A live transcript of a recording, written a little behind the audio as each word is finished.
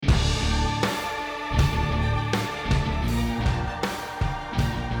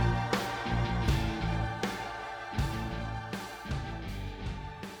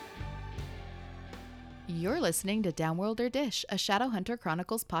You're listening to Downworlder Dish, a Shadowhunter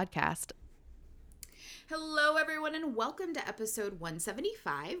Chronicles podcast. Hello, everyone, and welcome to episode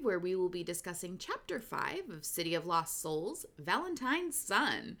 175, where we will be discussing Chapter 5 of City of Lost Souls, Valentine's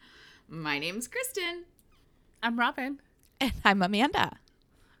Son. My name's Kristen. I'm Robin. And I'm Amanda.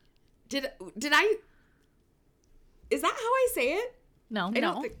 Did I... Is that how I say it? No. I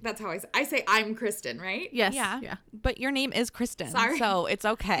don't think that's how I say I'm Kristen, right? Yes. Yeah. But your name is Kristen. Sorry. So it's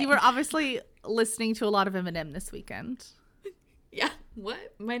okay. You were obviously listening to a lot of Eminem this weekend. Yeah.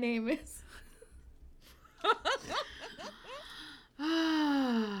 What? My name is...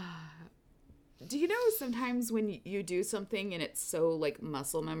 Do you know sometimes when you do something and it's so like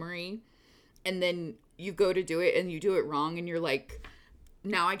muscle memory and then you go to do it and you do it wrong and you're like,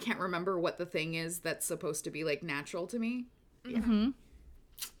 now I can't remember what the thing is that's supposed to be like natural to me? Yeah. Mm-hmm.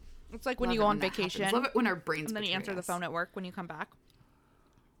 It's like when you go on vacation. Love it when our brains and then you answer betray the us. phone at work when you come back.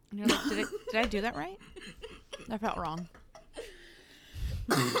 And you're like, did I do that right? That felt wrong.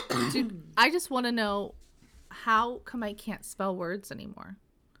 Dude, I just want to know, how come I can't spell words anymore?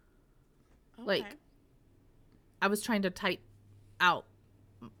 Okay. Like, I was trying to type out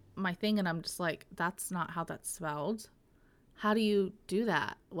my thing and I'm just like, that's not how that's spelled. How do you do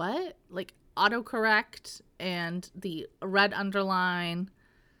that? What? Like, autocorrect and the red underline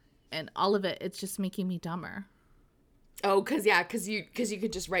and all of it, it's just making me dumber. Oh, because you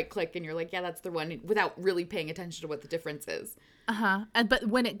could just right click and you're like, yeah, that's the one, without really paying attention to what the difference is. But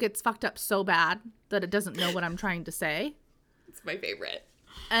when it gets fucked up so bad that it doesn't know what I'm trying to say, It's my favorite.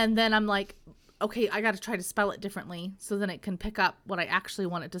 and then I'm like, okay, I got to try to spell it differently so then it can pick up what I actually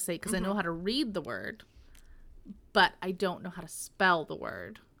want it to say, because I know how to read the word, but I don't know how to spell the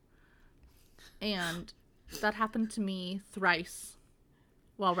word. And that happened to me thrice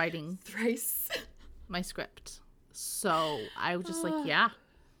while writing my script. So I was just like, yeah,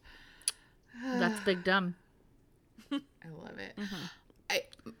 that's big dumb. I love it.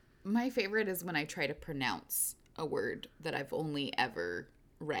 My favorite is when I try to pronounce a word that I've only ever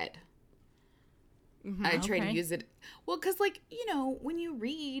read. I try to use it. Well, because, like, you know, when you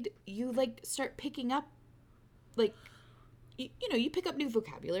read, you, like, start picking up, like, you pick up new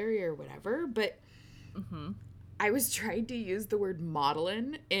vocabulary or whatever, but I was trying to use the word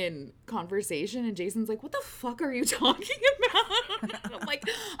modelin in conversation, and Jason's like, what the fuck are you talking about? And I'm like,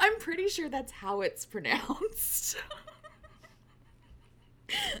 I'm pretty sure that's how it's pronounced.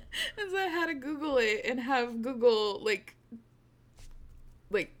 And so I had to Google it and have Google, like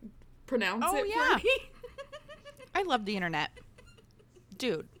pronounce it for me. I love the internet.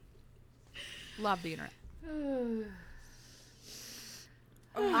 Dude. Love the internet.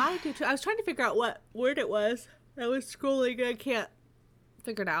 I do too. I was trying to figure out what word it was. I was scrolling and I can't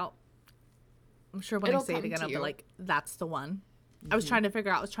figure it out. I'm sure when I say it again, I'll be like, that's the one. I was trying to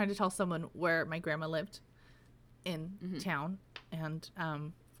figure out, I was trying to tell someone where my grandma lived in town. And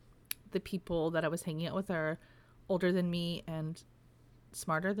the people that I was hanging out with are older than me and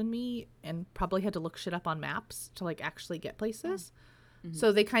smarter than me and probably had to look shit up on maps to like actually get places.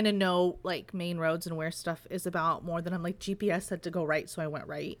 So they kind of know like main roads and where stuff is about more than I'm like, GPS said to go right, so I went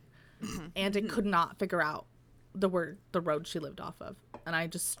right. And I could not figure out the road she lived off of. And I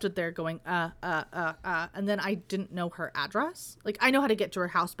just stood there going, and then I didn't know her address. Like, I know how to get to her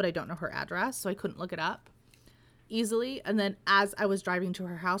house, but I don't know her address, so I couldn't look it up easily. And then as I was driving to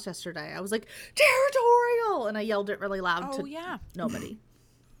her house yesterday, I was like, territorial! And I yelled it really loud to nobody.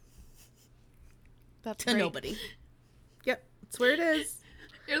 That's to great. nobody. Yep, that's where it is.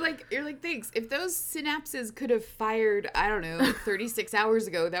 You're like, thanks. If those synapses could have fired, I don't know, 36 hours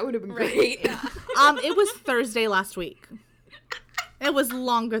ago, that would have been great. Yeah. It was Thursday last week. It was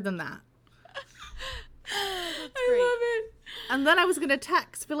longer than that. I love it. And then I was gonna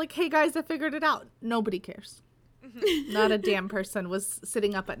text, be like, hey guys, I figured it out. Nobody cares. Not a damn person was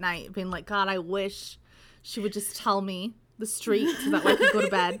sitting up at night being like, God, I wish she would just tell me the street so that I could go to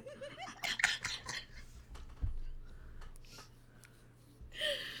bed.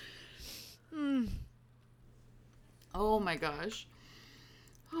 Oh my gosh.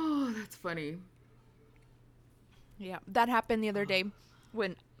 Oh, that's funny. Yeah, that happened the other day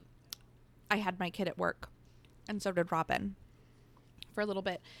when I had my kid at work, and so did Robin for a little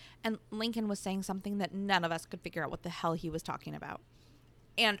bit. And Lincoln was saying something that none of us could figure out what the hell he was talking about.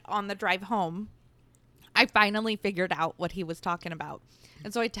 And on the drive home, I finally figured out what he was talking about.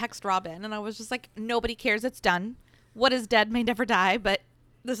 And so I text Robin, and I was just like, nobody cares. It's done. What is dead may never die, but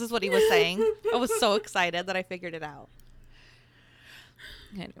this is what he was saying. I was so excited that I figured it out.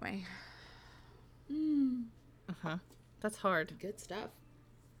 Anyway. That's hard. Good stuff.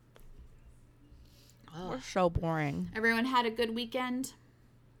 We're so boring. Everyone had a good weekend?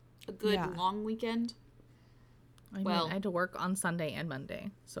 A good long weekend? I had to work on Sunday and Monday,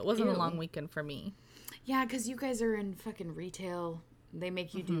 so it wasn't a long weekend for me. Yeah, because you guys are in fucking retail. They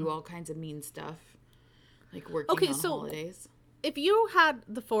make you do all kinds of mean stuff, like working on holidays. If you had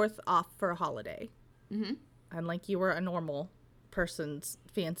the 4th off for a holiday, and like you were a normal person's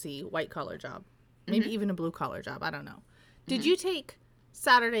fancy white collar job, maybe even a blue collar job, I don't know. Did you take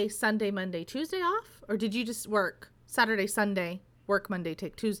Saturday, Sunday, Monday, Tuesday off? Or did you just work Saturday, Sunday, work Monday,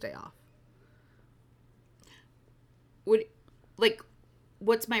 take Tuesday off?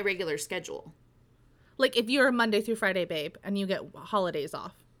 What's my regular schedule? Like if you're a Monday through Friday babe and you get holidays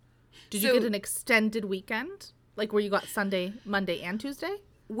off, did you get an extended weekend? Like where you got Sunday, Monday, and Tuesday?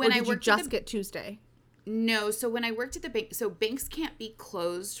 Or did you just get Tuesday? No, so when I worked at the bank, so banks can't be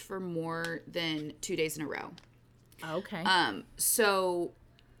closed for more than 2 days in a row. Okay. So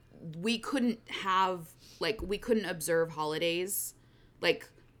we couldn't observe holidays like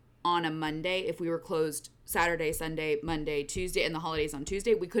on a Monday if we were closed Saturday, Sunday, Monday, Tuesday, and the holidays on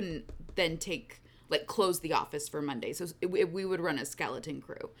Tuesday. We couldn't then close the office for Monday. So we would run a skeleton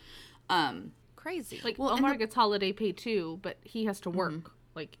crew. Crazy. Like, Omar gets holiday pay too, but he has to work.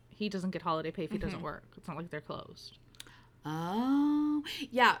 Like, he doesn't get holiday pay if he doesn't work. It's not like they're closed. Oh,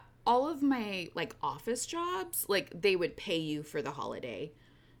 yeah. All of my, office jobs, they would pay you for the holiday.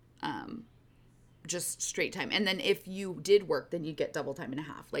 Just straight time. And then if you did work, then you'd get double time and a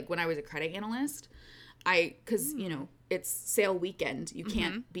half. Like, when I was a credit analyst, because, it's sale weekend. You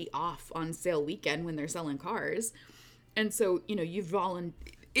can't be off on sale weekend when they're selling cars. And so,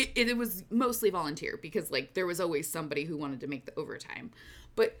 it was mostly volunteer because, there was always somebody who wanted to make the overtime.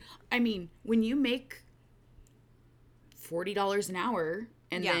 But, I mean, when you make $40 an hour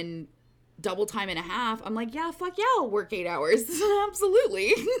and then double time and a half, I'm like, yeah, fuck yeah, I'll work 8 hours.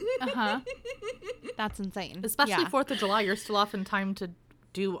 Absolutely. That's insane. Especially 4th of July, you're still off in time to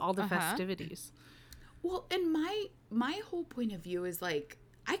do all the festivities. Well, and my whole point of view is, I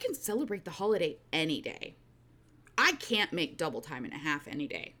can celebrate the holiday any day. I can't make double time and a half any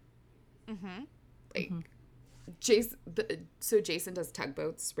day. Jason does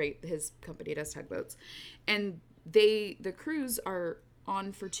tugboats, right? His company does tugboats. And the crews are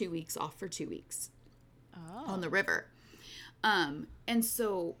on for 2 weeks, off for 2 weeks on the river. And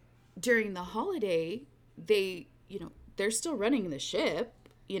so during the holiday, they're still running the ship,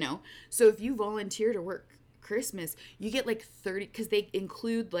 So if you volunteer to work Christmas, you get 30, because they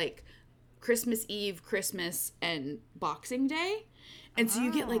include Christmas Eve, Christmas, and Boxing Day. And so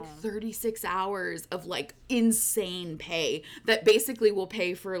you get 36 hours of insane pay that basically will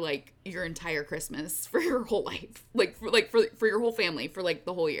pay for your entire Christmas for your whole life, for your whole family for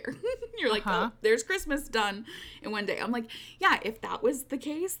the whole year. You're oh, there's Christmas done in one day. I'm like, yeah, if that was the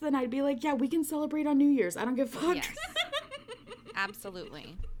case, then I'd be yeah, we can celebrate on New Year's. I don't give a fuck. Yes.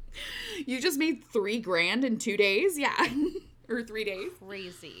 Absolutely. You just made $3,000 in 2 days, yeah, or 3 days.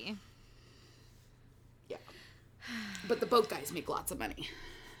 Crazy. But the boat guys make lots of money.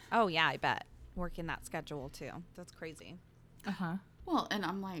 Oh, yeah, I bet. Working that schedule, too. That's crazy. Well, and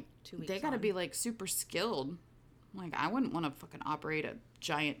I'm like, 2 weeks they got to be, super skilled. I wouldn't want to fucking operate a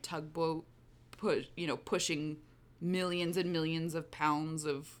giant tugboat, pushing millions and millions of pounds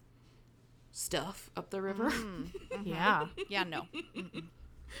of stuff up the river. Yeah. Yeah, no. Mm-mm.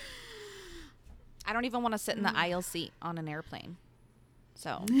 I don't even want to sit in the aisle seat on an airplane.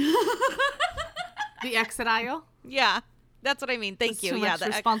 So... The exit aisle? Yeah, that's what I mean. Thank you. Too much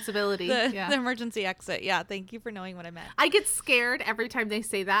responsibility. The emergency exit. Yeah, thank you for knowing what I meant. I get scared every time they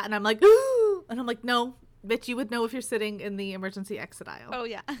say that, and I'm like, ooh! And I'm like, no, bitch, you would know if you're sitting in the emergency exit aisle. Oh,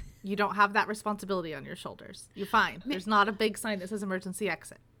 yeah. You don't have that responsibility on your shoulders. You're fine. There's not a big sign that says emergency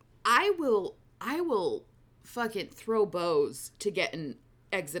exit. I will fucking throw bows to get an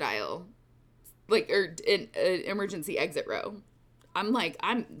exit aisle, or an emergency exit row.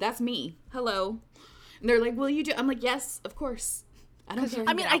 That's me. Hello. And they're like, will you do? I'm like, yes, of course. I don't care.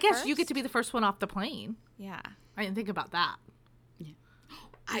 I mean, I guess you get to be the first one off the plane. Yeah. I didn't think about that. Yeah.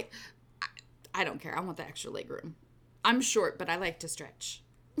 I don't care. I want the extra leg room. I'm short, but I like to stretch.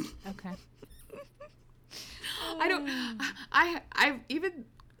 Okay. I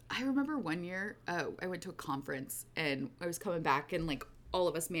remember one year, I went to a conference and I was coming back and all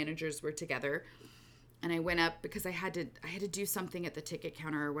of us managers were together. And I went up because I had to do something at the ticket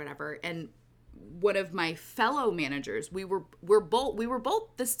counter or whatever. And one of my fellow managers, we were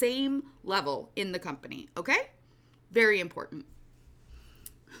both the same level in the company. Okay, very important.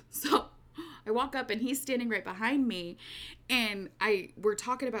 So I walk up and he's standing right behind me, and we're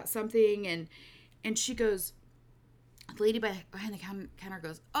talking about something, and she goes, the lady behind the counter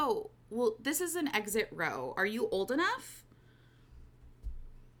goes, oh, well, this is an exit row. Are you old enough?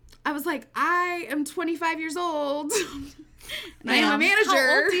 I was like, I am 25 years old. And I am a manager.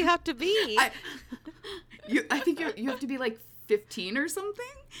 How old do you have to be? I think you have to be like 15 or something.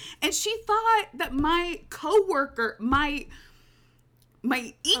 And she thought that my coworker, my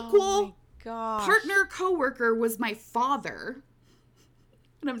equal partner coworker was my father.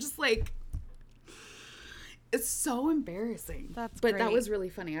 And I'm just like, it's so embarrassing. But great. That was really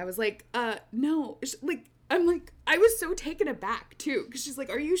funny. I was like, no. Like, I'm like, I was so taken aback too. Because she's like,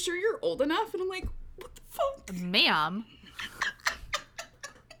 are you sure you're old enough? And I'm like, what the fuck? Ma'am.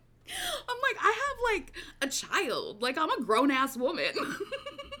 I'm like, I have like a child. Like, I'm a grown ass woman.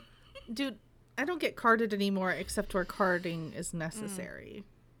 Dude, I don't get carded anymore except where carding is necessary.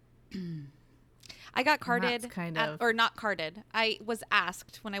 I got carded, or not carded. I was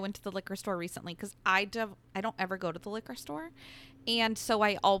asked when I went to the liquor store recently because I don't ever go to the liquor store. And so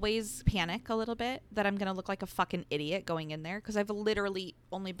I always panic a little bit that I'm going to look like a fucking idiot going in there because I've literally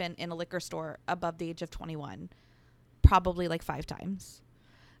only been in a liquor store above the age of 21 probably like 5 times.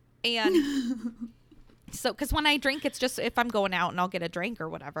 And so, because when I drink, it's just if I'm going out and I'll get a drink or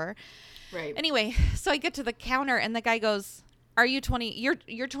whatever. Right. Anyway, so I get to the counter and the guy goes, are you 20?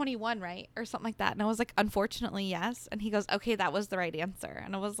 You're 21, right? Or something like that. And I was like, unfortunately, yes. And he goes, okay, that was the right answer.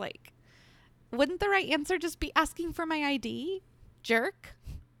 And I was like, wouldn't the right answer just be asking for my ID? Jerk.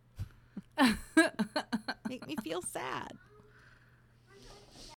 Make me feel sad.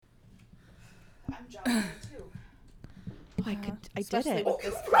 I'm jogging too. Oh, I did it. Oh,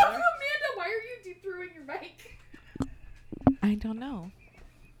 Amanda, why are you deep throwing your mic? I don't know.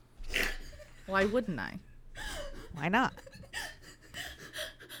 Why wouldn't I? Why not?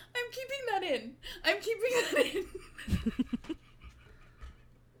 I'm keeping that in.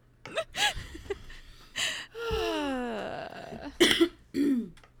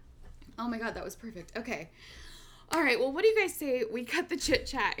 Oh my god, that was perfect. Okay. All right, well, what do you guys say we cut the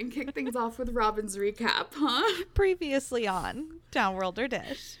chit-chat and kick things off with Robin's recap, huh? Previously on Downworlder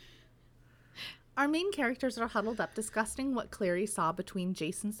Dish. Our main characters are huddled up discussing what Clary saw between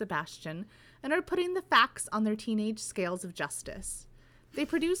Jace and Sebastian and are putting the facts on their teenage scales of justice. They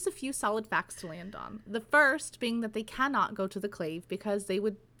produce a few solid facts to land on. The first being that they cannot go to the Clave because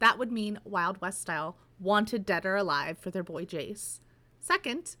that would mean Wild West style, wanted dead or alive for their boy Jace.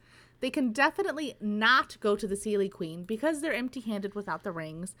 Second, they can definitely not go to the Seelie Queen because they're empty-handed without the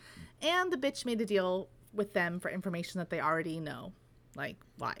rings, and the bitch made a deal with them for information that they already know. Like,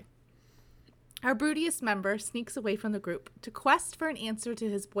 why? Our broodiest member sneaks away from the group to quest for an answer to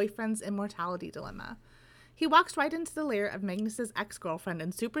his boyfriend's immortality dilemma. He walks right into the lair of Magnus's ex-girlfriend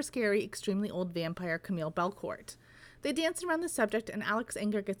and super scary, extremely old vampire Camille Belcourt. They dance around the subject and Alec's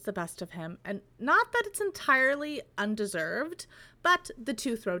anger gets the best of him, and not that it's entirely undeserved, but the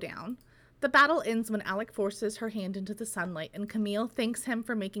two throw down. The battle ends when Alec forces her hand into the sunlight and Camille thanks him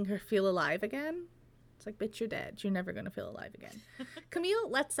for making her feel alive again. It's like, bitch, you're dead. You're never going to feel alive again. Camille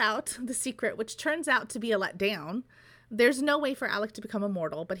lets out the secret, which turns out to be a letdown. There's no way for Alec to become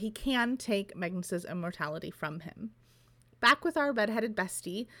immortal, but he can take Magnus's immortality from him. Back with our red-headed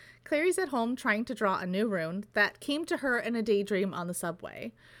bestie, Clary's at home trying to draw a new rune that came to her in a daydream on the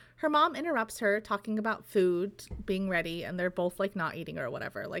subway. Her mom interrupts her talking about food being ready, and they're both like not eating or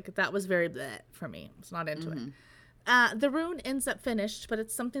whatever. Like, that was very bleh for me. I was not into it. The rune ends up finished, but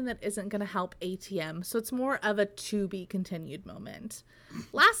it's something that isn't going to help ATM, so it's more of a to-be-continued moment.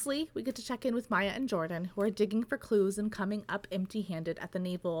 Lastly, we get to check in with Maya and Jordan, who are digging for clues and coming up empty-handed at the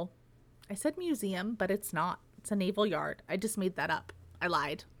naval... I said museum, but it's not. It's a naval yard. I just made that up. I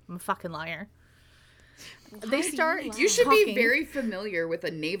lied. I'm a fucking liar. They start. You should be very familiar with a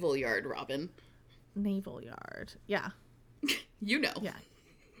naval yard, Robin. Naval yard. Yeah. You know. Yeah.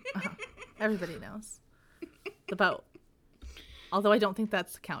 Everybody knows. The boat. Although I don't think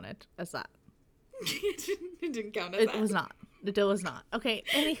that's counted as that. It didn't count as that. It was not. It was not. Okay.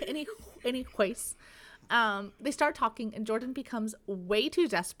 Any quiz. They start talking and Jordan becomes way too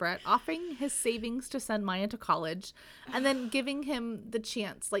desperate, offering his savings to send Maya to college and then giving him the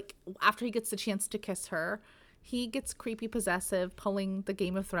chance, like after he gets the chance to kiss her, he gets creepy possessive, pulling the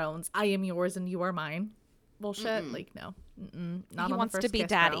Game of Thrones, I am yours and you are mine bullshit. Like, no. Not he on wants the first to be kiss,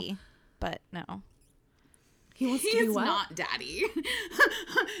 daddy, bro. but no. He is what? Not daddy.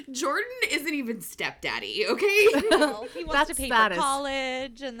 Jordan isn't even stepdaddy, okay? No, he wants to pay for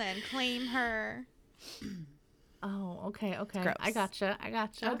college and then claim her. Oh, okay. I gotcha.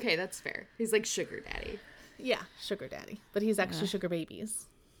 Okay, that's fair. He's like sugar daddy. Yeah, sugar daddy. But he's actually sugar babies.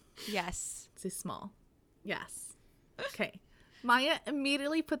 Yes. He's small. Yes. Okay. Maya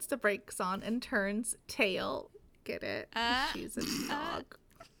immediately puts the brakes on and turns tail. Get it? She's a dog.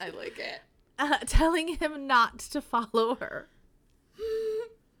 I like it. Telling him not to follow her.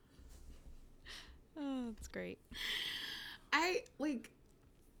 Oh, that's great. I like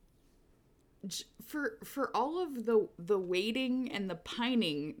for all of the waiting and the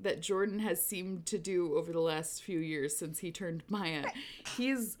pining that Jordan has seemed to do over the last few years since he turned Maya,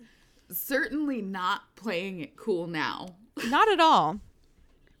 he's certainly not playing it cool now. Not at all.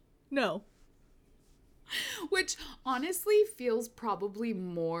 No. Which honestly feels probably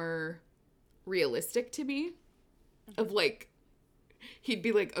more realistic to me. Of like, he'd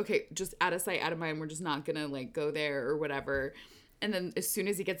be like, okay, just out of sight, out of mind, we're just not gonna like go there or whatever. And then as soon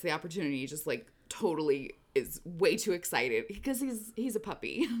as he gets the opportunity, he just like totally is way too excited because he's a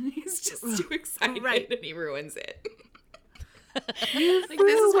puppy. He's just too excited, right? And he ruins it. Like,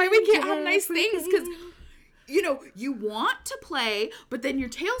 this is why we can't have nice things, because you know, you want to play, but then your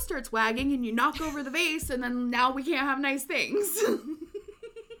tail starts wagging and you knock over the vase, and then now we can't have nice things.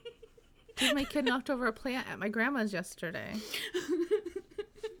 My kid knocked over a plant at my grandma's yesterday.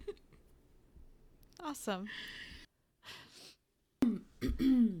 Awesome.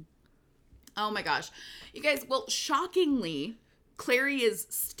 Oh my gosh. You guys, well, shockingly, Clary is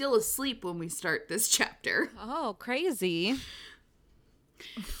still asleep when we start this chapter. Oh, crazy.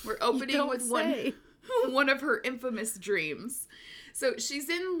 We're opening with one of her infamous dreams. So she's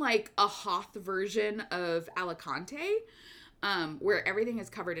in like a Hoth version of Alicante, where everything is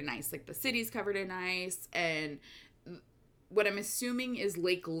covered in ice. Like the city's covered in ice, and what I'm assuming is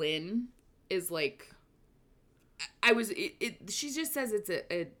Lake Lynn is like, she just says it's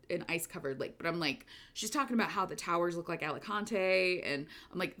an ice covered lake, but I'm like, she's talking about how the towers look like Alicante, and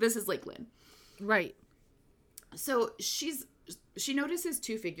I'm like, this is Lake Lynn. Right. So she notices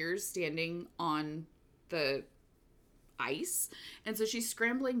two figures standing on the ice, and so she's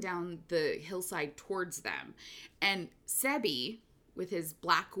scrambling down the hillside towards them, and Sebi, with his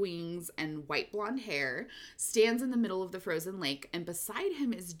black wings and white blonde hair, stands in the middle of the frozen lake, and beside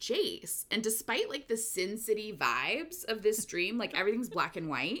him is Jace. And despite like the Sin City vibes of this dream, like everything's black and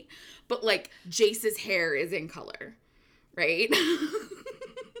white, but like Jace's hair is in color, right?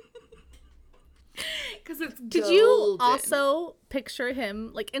 Because it's Did golden. you also picture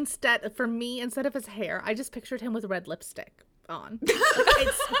him, like, instead of his hair, I just pictured him with red lipstick on.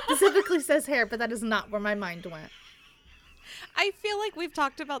 It specifically says hair, but that is not where my mind went. I feel like we've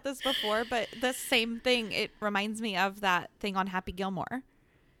talked about this before, but the same thing, it reminds me of that thing on Happy Gilmore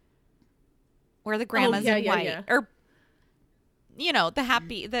where the grandma's in white. Yeah. Or, you know, the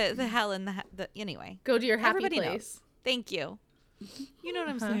happy, the hell and the anyway. Go to your happy Everybody place. Knows. Thank you. You know what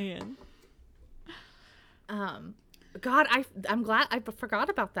I'm saying. God, I'm glad I forgot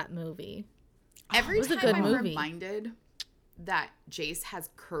about that movie. Every time I'm reminded that Jace has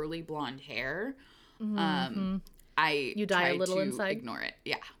curly blonde hair, you die a little inside. Ignore it.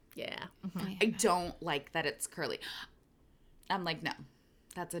 Yeah. Mm-hmm. I don't like that it's curly. I'm like, no,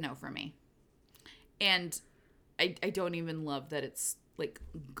 that's a no for me. And I don't even love that it's like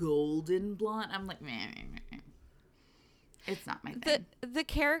golden blonde. I'm like, meh. It's not my thing. The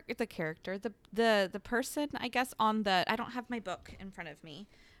character, the person, I guess, on the, I don't have my book in front of me,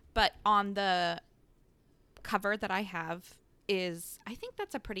 but on the cover that I have is, I think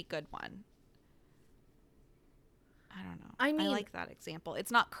that's a pretty good one. I don't know. I like that example.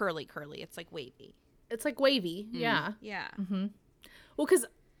 It's not curly. It's like wavy. It's like wavy. Mm. Yeah. Yeah. Mm-hmm. Well, because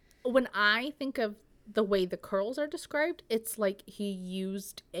when I think of the way the curls are described, it's like he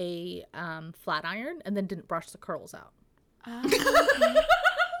used a flat iron and then didn't brush the curls out. Like he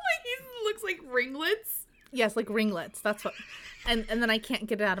looks like ringlets. Yes, like ringlets. That's what. And then I can't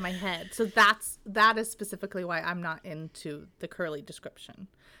get it out of my head. So that is specifically why I'm not into the curly description.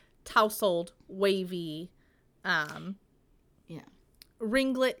 Tousled, wavy. Yeah.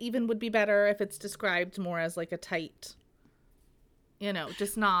 Ringlet even would be better if it's described more as like a tight,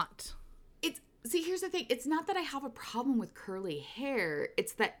 just not. See, here's the thing. It's not that I have a problem with curly hair.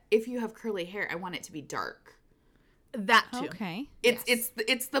 It's that if you have curly hair, I want it to be dark. That too. Okay.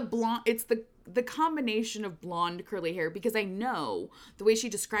 It's the blonde. It's the combination of blonde curly hair, because I know the way she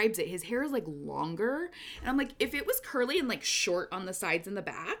describes it, his hair is like longer, and I'm like, if it was curly and like short on the sides and the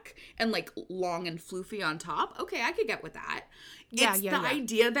back and like long and floofy on top, okay, I could get with that. It's the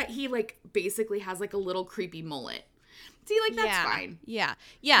idea that he like basically has like a little creepy mullet. See, like that's fine. Yeah.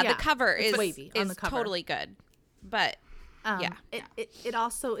 The cover is wavy on the cover. Totally good, but it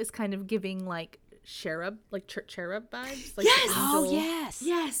also is kind of giving like cherub, like church cherub vibes. Like yes. Oh yes.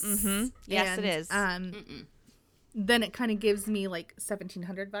 Mm-hmm. Yes, it is. Then it kind of gives me like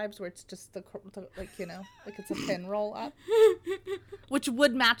 1700 vibes, where it's just the like like it's a pin roll up, which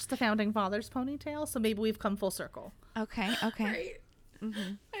would match the founding fathers' ponytail. So maybe we've come full circle. Okay. Right.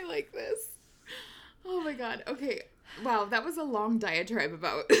 Mm-hmm. I like this. Oh my god. Okay. Wow, that was a long diatribe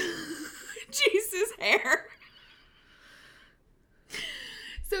about Jace's hair.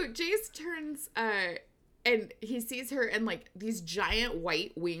 So Jace turns, and he sees her, and, like, these giant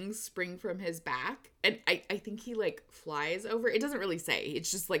white wings spring from his back. And I think he, like, flies over. It doesn't really say. It's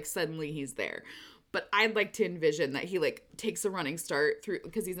just, like, suddenly he's there. But I'd like to envision that he, like, takes a running start through,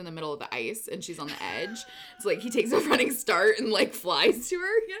 because he's in the middle of the ice and she's on the edge. So, like, he takes a running start and, like, flies to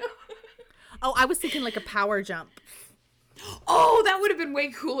her, you know? Oh, I was thinking, like, a power jump. Oh, that would have been way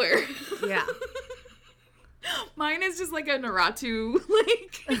cooler. Yeah. Mine is just like a Naruto,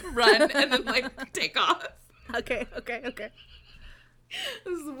 like, run and then, like, take off. Okay.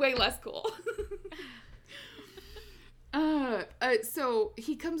 This is way less cool. So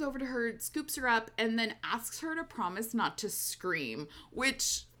he comes over to her, scoops her up, and then asks her to promise not to scream,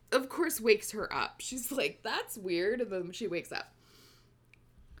 which, of course, wakes her up. She's like, that's weird, and then she wakes up.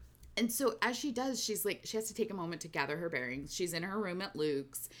 And so as she does, she's like, she has to take a moment to gather her bearings. She's in her room at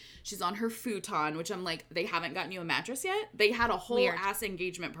Luke's. She's on her futon, which I'm like, they haven't gotten you a mattress yet? They had a whole ass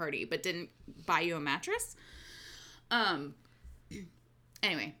engagement party, but didn't buy you a mattress?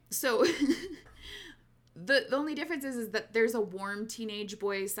 Anyway, so the only difference is that there's a warm teenage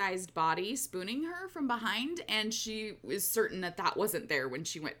boy-sized body spooning her from behind, and she is certain that wasn't there when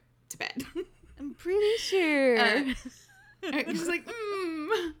she went to bed. I'm pretty sure. She's like,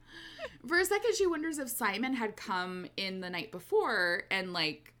 For a second, she wonders if Simon had come in the night before and,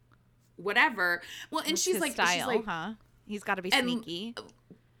 like, whatever. Well, and she's like, huh? He's got to be sneaky.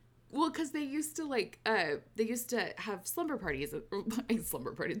 Well, because they used to, like, they used to have slumber parties. They used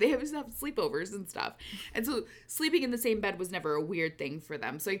to have sleepovers and stuff. And so sleeping in the same bed was never a weird thing for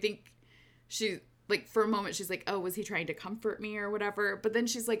them. So I think she, like, for a moment, she's like, oh, was he trying to comfort me or whatever? But then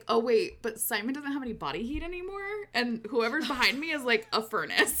she's like, oh, wait, but Simon doesn't have any body heat anymore? And whoever's behind me is, like, a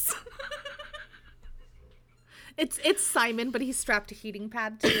furnace. It's Simon, but he's strapped a heating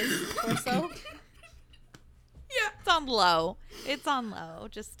pad to his torso. Yeah. It's on low.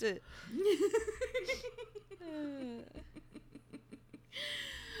 Just to...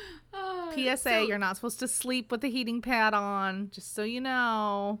 PSA, so, you're not supposed to sleep with the heating pad on, just so you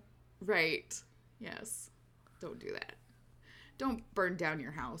know. Right. Yes. Don't do that. Don't burn down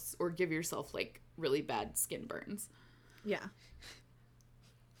your house or give yourself, like, really bad skin burns. Yeah.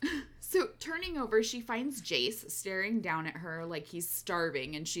 So, turning over, she finds Jace staring down at her like he's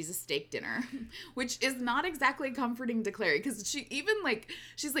starving and she's a steak dinner, which is not exactly comforting to Clary, because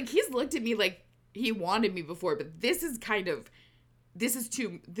she's like, he's looked at me like he wanted me before, but this is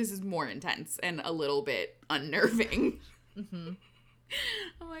more intense and a little bit unnerving. Mm-hmm.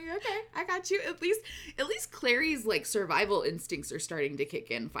 I'm like, okay, I got you. At least Clary's, like, survival instincts are starting to kick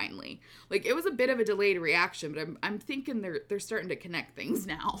in finally. Like, it was a bit of a delayed reaction, but I'm thinking they're starting to connect things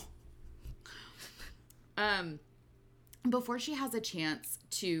now. Before she has a chance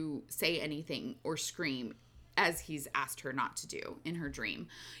to say anything or scream, as he's asked her not to do in her dream,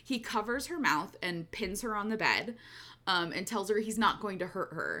 he covers her mouth and pins her on the bed, and tells her he's not going to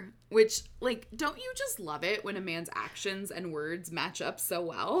hurt her. Which, like, don't you just love it when a man's actions and words match up so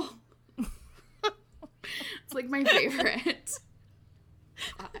well? It's, like, my favorite.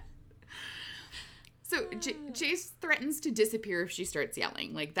 So Jace threatens to disappear if she starts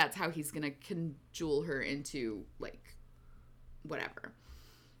yelling. Like, that's how he's going to cajole her into, like, whatever.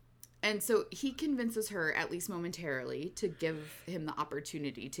 And so he convinces her, at least momentarily, to give him the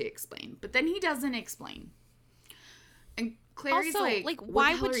opportunity to explain. But then he doesn't explain. And Clary's also, like,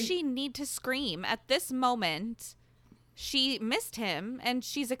 why would she need to scream? At this moment, she missed him and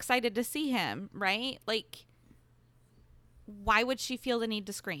she's excited to see him, right? Like, why would she feel the need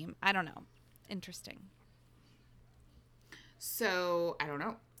to scream? I don't know. Interesting. So, I don't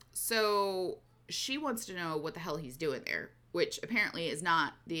know. So, she wants to know what the hell he's doing there, which apparently is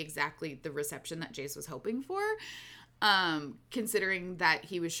not exactly the reception that Jace was hoping for. Considering that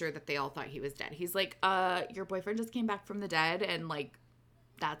he was sure that they all thought he was dead. He's like, your boyfriend just came back from the dead, and, like,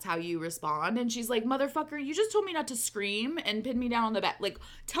 that's how you respond. And she's like, motherfucker, you just told me not to scream and pin me down on the bed. Like,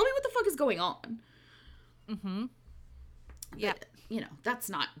 tell me what the fuck is going on. Mm-hmm. Yeah. But, you know, that's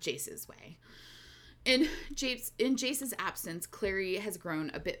not Jace's way. In Jace's absence, Clary has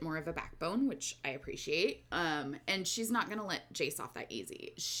grown a bit more of a backbone, which I appreciate. And she's not going to let Jace off that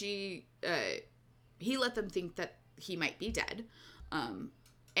easy. He let them think that he might be dead.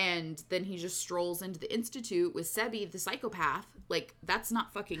 And then he just strolls into the Institute with Sebi, the psychopath. Like, that's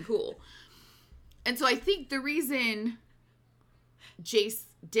not fucking cool. And so I think the reason Jace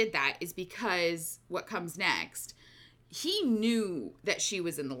did that is because what comes next, he knew that she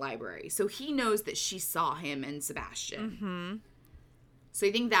was in the library. So he knows that she saw him and Sebastian. Mm-hmm. So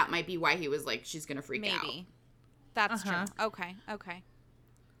I think that might be why he was like, she's going to freak out. Maybe. That's true. Okay.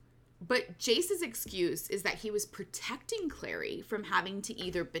 But Jace's excuse is that he was protecting Clary from having to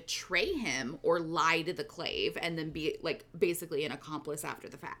either betray him or lie to the Clave and then be, like, basically an accomplice after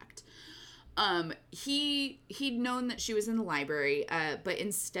the fact. He'd known that she was in the library, but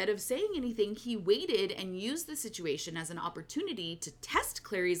instead of saying anything, he waited and used the situation as an opportunity to test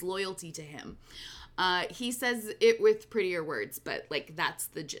Clary's loyalty to him. He says it with prettier words, but, like, that's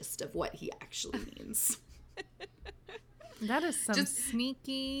the gist of what he actually means. That is some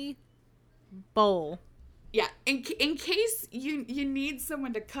sneaky bull. Yeah, in case you need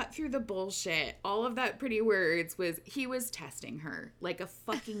someone to cut through the bullshit, all of that pretty words he was testing her like a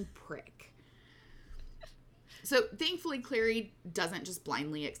fucking prick. So thankfully, Clary doesn't just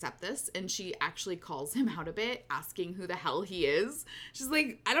blindly accept this, and she actually calls him out a bit, asking who the hell he is. She's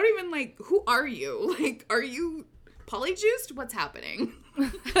like, I don't even, like, who are you? Like, are you polyjuiced? What's happening?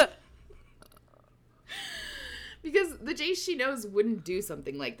 Because the Jace she knows wouldn't do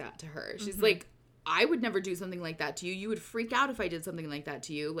something like that to her. She's like, I would never do something like that to you. You would freak out if I did something like that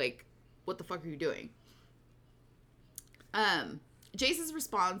to you. Like, what the fuck are you doing? Jace's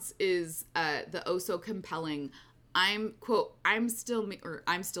response is the oh so compelling, I'm still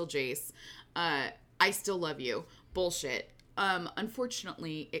Jace. I still love you. Bullshit.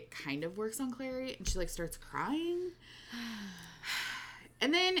 Unfortunately, it kind of works on Clary, and she, like, starts crying.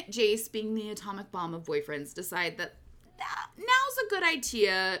 And then Jace, being the atomic bomb of boyfriends, decide that now's a good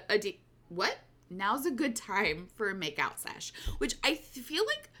idea. Now's a good time for a make-out sesh. Which I feel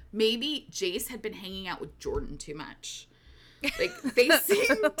like maybe Jace had been hanging out with Jordan too much. Like, they seem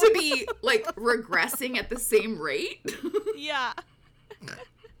to be, like, regressing at the same rate. Yeah.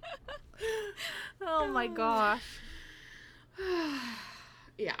 Oh my gosh.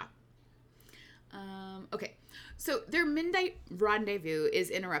 Yeah. Okay. So their midnight rendezvous is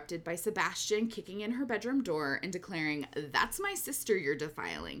interrupted by Sebastian kicking in her bedroom door and declaring, "That's my sister you're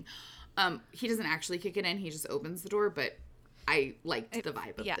defiling." He doesn't actually kick it in. He just opens the door, but I liked the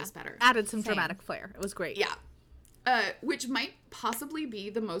vibe of this better. Added some dramatic flair. It was great. Yeah. Which might possibly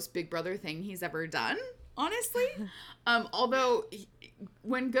be the most Big Brother thing he's ever done, honestly. Although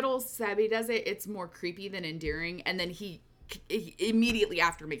when good old Sebby does it, it's more creepy than endearing. And then he immediately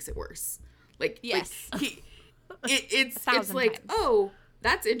after makes it worse. Like, yes. Like it's like, times. oh,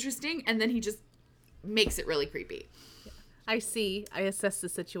 that's interesting. And then he just makes it really creepy. I assess the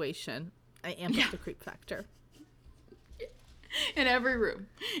situation. I amp up the creep factor. In every room.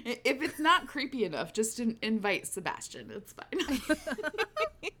 If it's not creepy enough, just invite Sebastian. It's fine.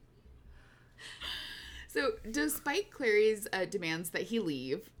 So, despite Clary's demands that he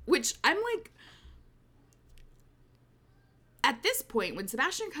leave, which I'm like, at this point, when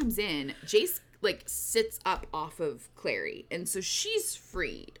Sebastian comes in, Jace, like, sits up off of Clary, and so she's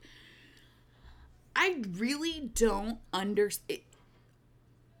freed. I really don't understand.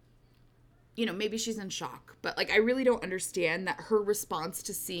 You know, maybe she's in shock, but, like, I really don't understand that her response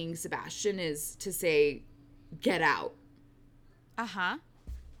to seeing Sebastian is to say, "Get out." Uh-huh.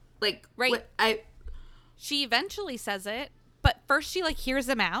 Like, right. She eventually says it, but first she, like, hears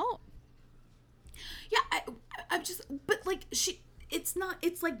him out. Yeah, I'm just, but, like, it's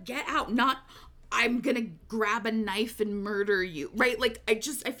like, get out, not, I'm gonna grab a knife and murder you, right? Like, I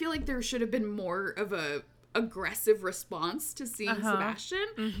feel like there should have been more of a aggressive response to seeing Sebastian.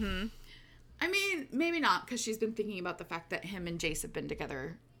 Mm-hmm. I mean, maybe not, because she's been thinking about the fact that him and Jace have been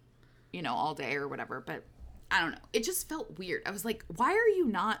together, you know, all day or whatever, but I don't know. It just felt weird. I was like, why are you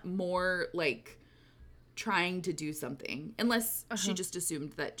not more, like, trying to do something? Unless she just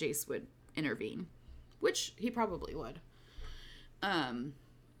assumed that Jace would intervene, which he probably would. Where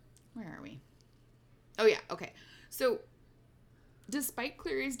are we? Oh, yeah, okay. So, despite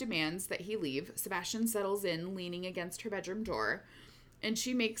Clary's demands that he leave, Sebastian settles in, leaning against her bedroom door. And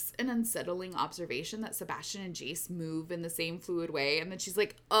she makes an unsettling observation that Sebastian and Jace move in the same fluid way. And then she's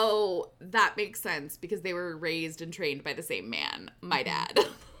like, oh, that makes sense because they were raised and trained by the same man, my dad.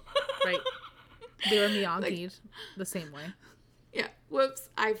 Right. They were Miyagi'd the same way. Yeah. Whoops.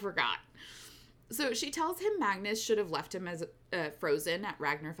 I forgot. So she tells him Magnus should have left him as frozen at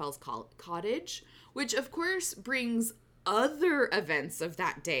Ragnarfell's cottage, which of course brings other events of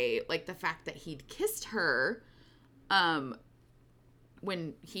that day, like the fact that he'd kissed her,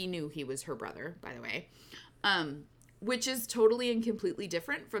 when he knew he was her brother, by the way, which is totally and completely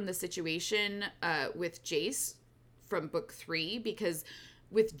different from the situation with Jace from book 3, because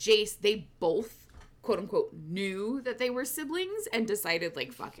with Jace, they both, quote unquote, knew that they were siblings and decided,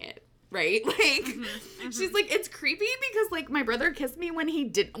 like, fuck it, right? Like, she's like, it's creepy because, like, my brother kissed me when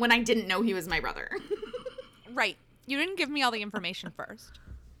I didn't know he was my brother. Right. You didn't give me all the information first.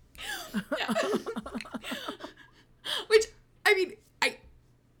 Which, I mean,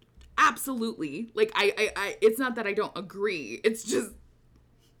 absolutely. Like, I it's not that I don't agree. It's just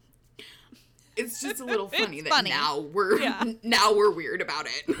a little funny that funny. Now we're weird about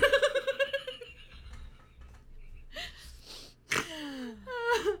it.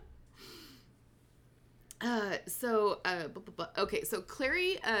 Okay, so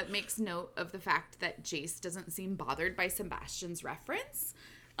Clary makes note of the fact that Jace doesn't seem bothered by Sebastian's reference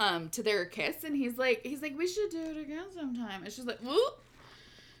to their kiss, and he's like, we should do it again sometime. And she's like, whoop.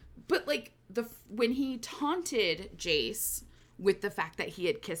 But like when he taunted Jace with the fact that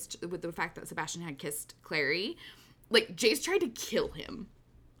Sebastian had kissed Clary, like Jace tried to kill him,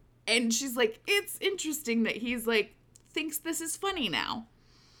 and she's like, it's interesting that he's like thinks this is funny now.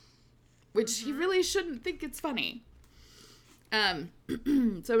 Which he really shouldn't think it's funny. So I'm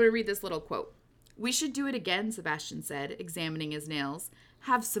going to read this little quote. "We should do it again," Sebastian said, examining his nails.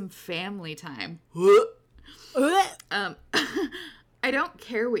 "Have some family time." "I don't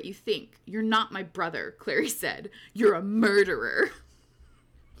care what you think. You're not my brother," Clary said. "You're a murderer."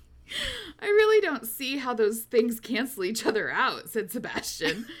 "I really don't see how those things cancel each other out," said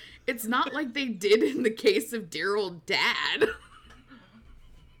Sebastian. "It's not like they did in the case of dear old Dad."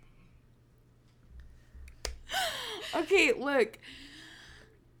 Okay, look,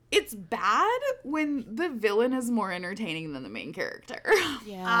 it's bad when the villain is more entertaining than the main character.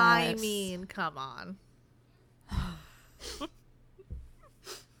 Yeah, I mean, come on.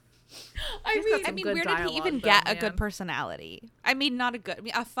 I mean, where did he even get a good personality? I mean, not a good, I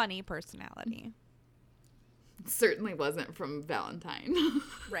mean, a funny personality. It certainly wasn't from Valentine.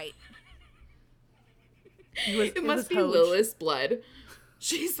 Right. It must be Lilith's blood.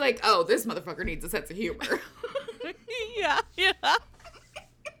 She's like, oh, this motherfucker needs a sense of humor. Yeah.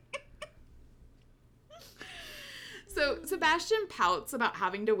 So Sebastian pouts about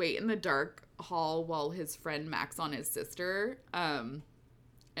having to wait in the dark hall while his friend Max on his sister. And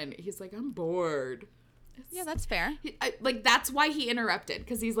he's like, I'm bored. Yeah, that's fair. That's why he interrupted.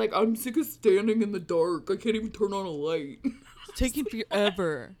 Because he's like, I'm sick of standing in the dark. I can't even turn on a light. It's taking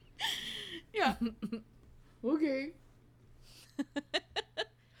forever. Yeah. Okay.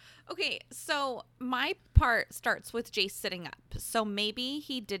 Okay, so my part starts with Jace sitting up. So maybe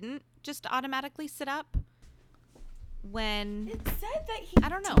he didn't just automatically sit up when... It said that he I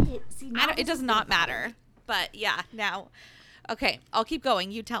don't know. did. See, it does not matter. But yeah, now... Okay, I'll keep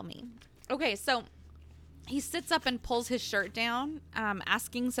going. You tell me. Okay, so he sits up and pulls his shirt down,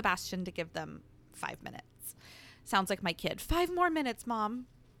 asking Sebastian to give them 5 minutes. Sounds like my kid. 5 more minutes, Mom.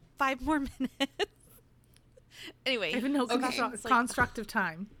 5 more minutes. Anyway. Even though it's constructive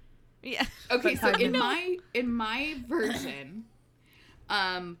time. Yeah. Okay, so in my version,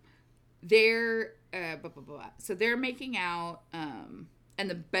 they're making out, and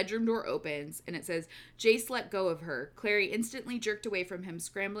the bedroom door opens, and it says, Jace let go of her. Clary instantly jerked away from him,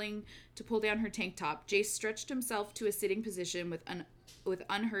 scrambling to pull down her tank top. Jace stretched himself to a sitting position with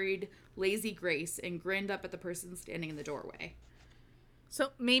unhurried, lazy grace and grinned up at the person standing in the doorway.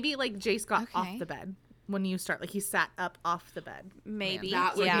 So maybe, like, Jace got off the bed when you start. Like, he sat up off the bed. Maybe.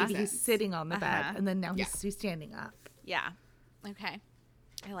 Maybe he's sitting on the bed, and then now he's standing up. Yeah. Okay.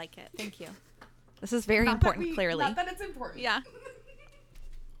 I like it. Thank you. This is very important, clearly. Not that it's important. Yeah.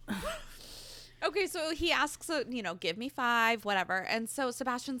 Okay, so he asks, give me 5, whatever. And so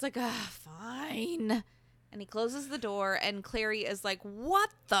Sebastian's like, fine. And he closes the door, and Clary is like, what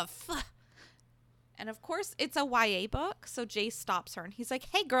the fuck? And of course, it's a YA book, so Jace stops her, and he's like,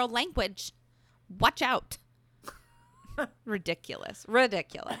 hey, girl, language. Watch out. Ridiculous.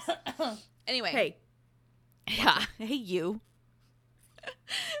 Anyway. Hey. Yeah. Hey, you.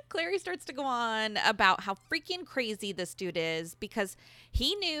 Clary starts to go on about how freaking crazy this dude is because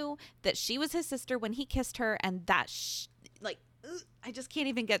he knew that she was his sister when he kissed her, and that I just can't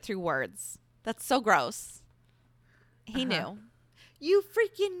even get through words. That's so gross. He knew. You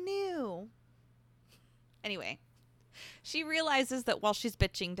freaking knew. Anyway, she realizes that while she's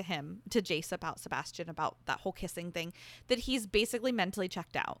bitching to Jace about Sebastian, about that whole kissing thing, that he's basically mentally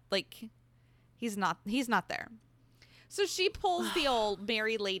checked out. Like, he's not there. So she pulls the old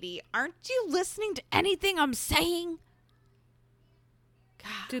Mary lady. Aren't you listening to anything I'm saying?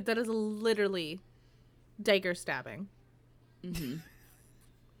 God. Dude, that is literally dagger stabbing. Mm-hmm.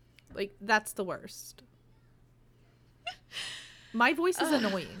 Like, that's the worst. My voice is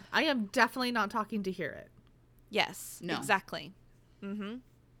annoying. I am definitely not talking to hear it. Yes, no. Exactly. Mm-hmm.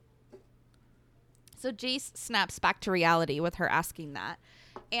 So Jace snaps back to reality with her asking that.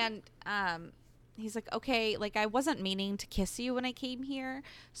 And, he's like, okay, like, I wasn't meaning to kiss you when I came here,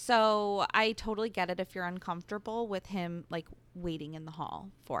 so I totally get it if you're uncomfortable with him, like, waiting in the hall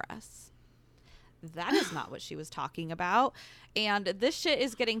for us. that is not what she was talking about. And this shit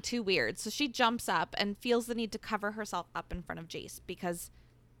is getting too weird. So she jumps up and feels the need to cover herself up in front of Jace because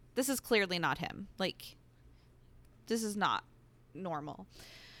this is clearly not him. Like, this is not normal.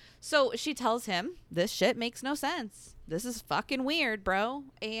 So she tells him, this shit makes no sense. This is fucking weird, bro.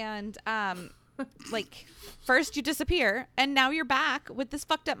 And, like, first you disappear and now you're back with this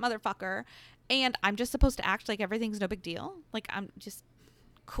fucked up motherfucker. And I'm just supposed to act like everything's no big deal. Like, I'm just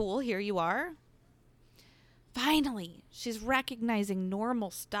cool. Here you are. Finally, she's recognizing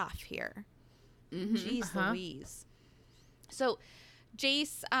normal stuff here. Jeez Louise. So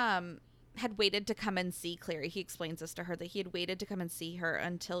Jace, had waited to come and see Clary. He explains this to her, that he had waited to come and see her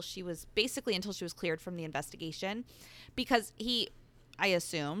until she was cleared from the investigation, because he, I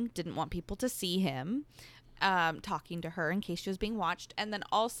assume, didn't want people to see him talking to her in case she was being watched. And then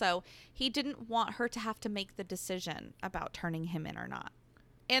also he didn't want her to have to make the decision about turning him in or not.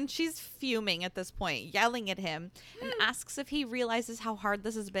 And she's fuming at this point, yelling at him, and asks if he realizes how hard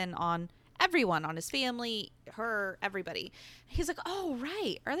this has been on everyone, on his family, her, everybody. He's like, oh,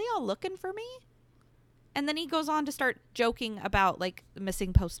 right. Are they all looking for me? And then he goes on to start joking about, like, the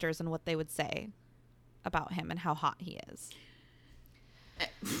missing posters and what they would say about him and how hot he is.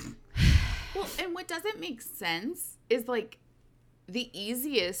 Well, and what doesn't make sense is, like, the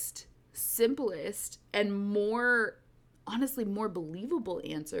easiest, simplest, and more, honestly, more believable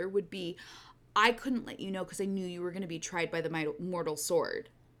answer would be, I couldn't let you know because I knew you were going to be tried by the mortal sword.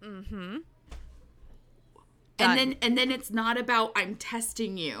 Mm-hmm. And then it's not about I'm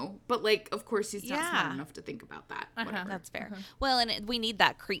testing you, but, like, of course he's not smart enough to think about that. Whatever. That's fair. Well, and we need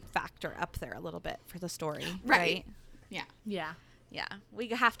that creep factor up there a little bit for the story, right? Yeah. Yeah. We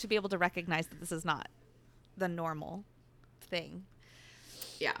have to be able to recognize that this is not the normal thing.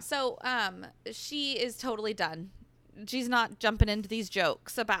 Yeah. So, she is totally done. She's not jumping into these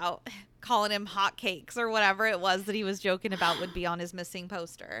jokes about calling him hotcakes or whatever it was that he was joking about would be on his missing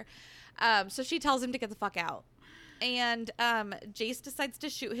poster. So she tells him to get the fuck out. And Jace decides to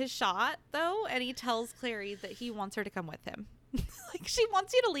shoot his shot, though, and he tells Clary that he wants her to come with him. Like, she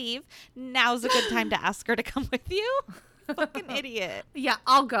wants you to leave. Now's a good time to ask her to come with you. Fucking idiot. Yeah,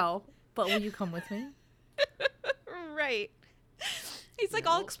 I'll go. But will you come with me? Right. He's like,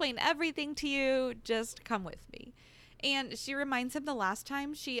 I'll explain everything to you. Just come with me. And she reminds him the last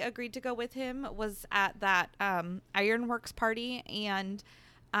time she agreed to go with him was at that Ironworks party. And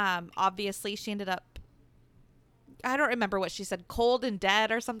obviously she ended up, I don't remember what she said, cold and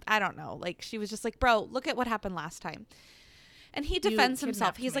dead or something. I don't know. Like, she was just like, bro, look at what happened last time. And he defends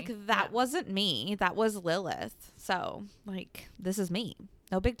himself. He's like, that wasn't me. That was Lilith. So, like, this is me.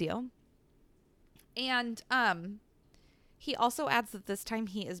 No big deal. And he also adds that this time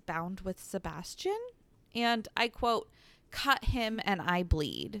he is bound with Sebastian. And I quote, cut him and I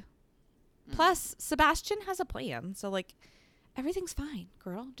bleed. Plus, Sebastian has a plan. So, like, everything's fine,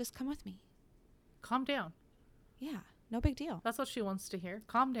 girl. Just come with me. Calm down. Yeah, no big deal. That's what she wants to hear.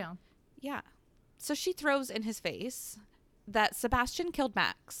 Calm down. Yeah. So she throws in his face that Sebastian killed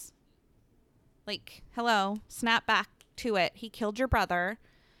Max. Like, hello, snap back to it. He killed your brother.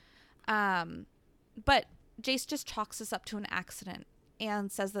 But Jace just chalks this up to an accident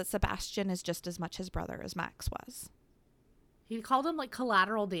and says that Sebastian is just as much his brother as Max was. He called him, like,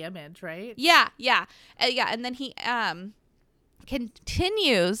 collateral damage, right? Yeah. And then he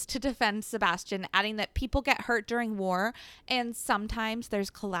continues to defend Sebastian, adding that people get hurt during war and sometimes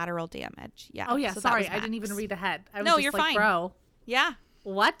there's collateral damage. Yeah. Oh, yeah. So sorry, I didn't even read ahead. I was no, just you're like, fine. Bro. Yeah.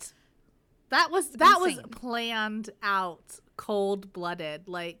 What? That was planned out, cold-blooded.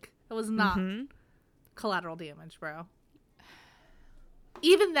 Like, it was not collateral damage, bro.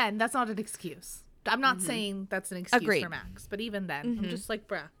 Even then, that's not an excuse. I'm not saying that's an excuse for Max, but even then, I'm just like,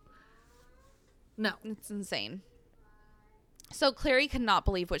 bruh. No. It's insane. So Clary cannot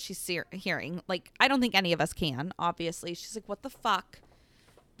believe what she's hearing. Like, I don't think any of us can, obviously. She's like, what the fuck?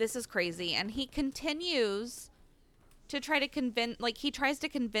 This is crazy. And he continues to try to tries to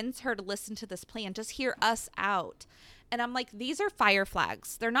convince her to listen to this plan. Just hear us out. And I'm like, these are fire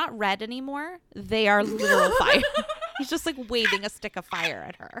flags. They're not red anymore. They are literal fire. He's just, like, waving a stick of fire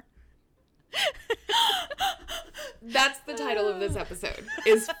at her. That's the title of this episode,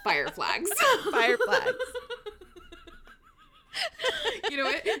 is Fire Flags. Fire flags. You know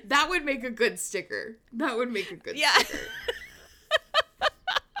what? That would make a good sticker. Sticker.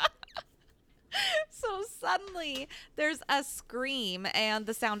 So suddenly there's a scream and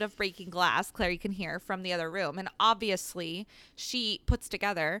the sound of breaking glass Clary can hear from the other room. And obviously she puts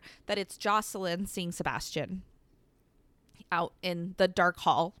together that it's Jocelyn seeing Sebastian out in the dark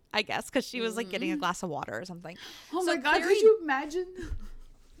hall, I guess, because she was, like, getting a glass of water or something. Oh, so my God. Could you imagine?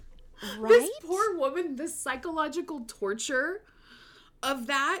 Right? This poor woman, this psychological torture of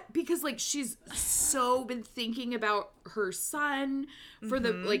that, because like she's so been thinking about her son for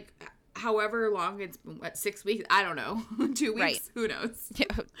the like however long it's been, what, 6 weeks, I don't know. 2 weeks, Right. Who knows,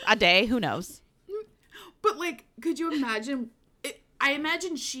 A day, who knows. but like, could you imagine I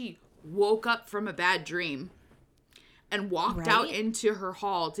imagine she woke up from a bad dream and walked out into her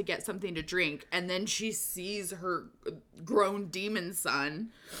hall to get something to drink, and then she sees her grown demon son,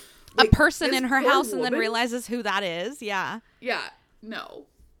 like, a person in her house, woman, and then realizes who that is. Yeah. No.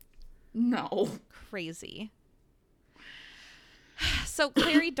 Crazy. So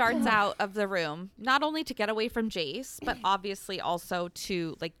Clary darts out of the room, not only to get away from Jace, but obviously also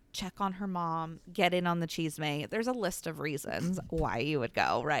to like check on her mom, get in on the chisme. There's a list of reasons why you would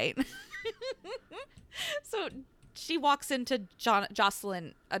go, right? So she walks into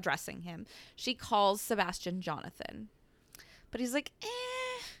Jocelyn addressing him. She calls Sebastian Jonathan. But he's like,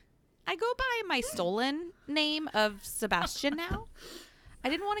 I go by my stolen name of Sebastian now. I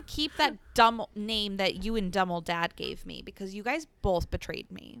didn't want to keep that dumb name that you and dumb old dad gave me because you guys both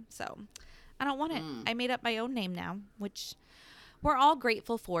betrayed me. So I don't want it. I made up my own name now, which we're all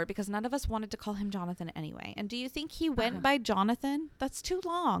grateful for because none of us wanted to call him Jonathan anyway. And do you think he went by Jonathan? That's too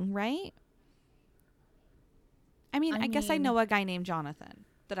long, right? I mean, I guess I know a guy named Jonathan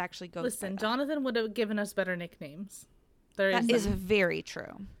that actually goes. Listen, Jonathan would have given us better nicknames. That is very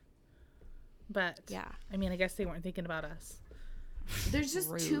true. But yeah, I mean, I guess they weren't thinking about us. There's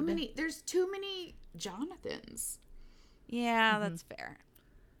just too many. There's too many Jonathans. Yeah, that's fair.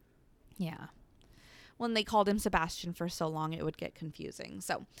 Yeah. When they called him Sebastian for so long, it would get confusing.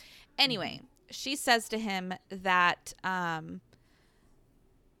 So, anyway, she says to him that.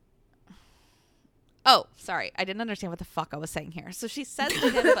 Oh, sorry. I didn't understand what the fuck I was saying here. So she says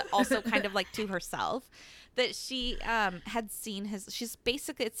to him, but also kind of like to herself, that she had seen his. She's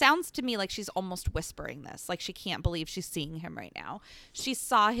basically, it sounds to me like she's almost whispering this. Like she can't believe she's seeing him right now. She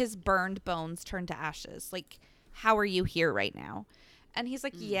saw his burned bones turn to ashes. Like, how are you here right now? And he's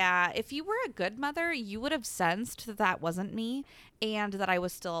like, yeah, if you were a good mother, you would have sensed that that wasn't me and that I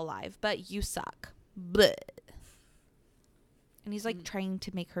was still alive. But you suck. Bleh. And he's like trying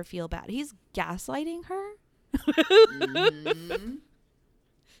to make her feel bad. He's gaslighting her.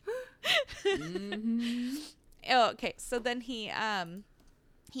 Okay, so then he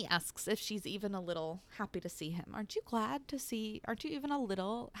asks if she's even a little happy to see him. Aren't you even a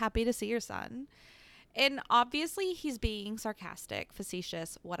little happy to see your son? And obviously he's being sarcastic,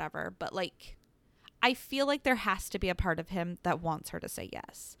 facetious, whatever. But like, I feel like there has to be a part of him that wants her to say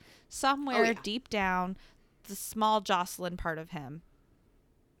yes. Somewhere deep down, the small Jocelyn part of him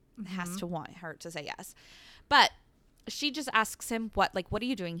has to want her to say yes. But she just asks him, what are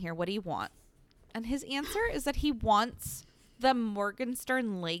you doing here? What do you want? And his answer is that he wants the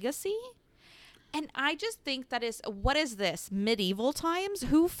Morgenstern legacy. And I just think that is, what is this? Medieval times?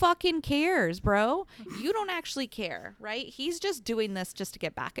 Who fucking cares, bro? You don't actually care, right? He's just doing this just to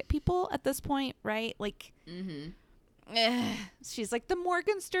get back at people at this point, right? Like, she's like, the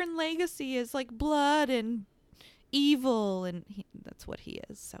Morgenstern legacy is like blood and evil, and that's what he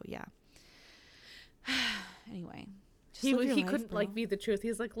is. So yeah. Anyway, he couldn't like be the truth.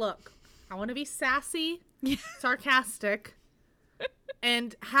 He's like, look, I want to be sassy, sarcastic,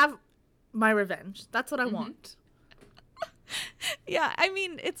 and have my revenge. That's what I want. Yeah, I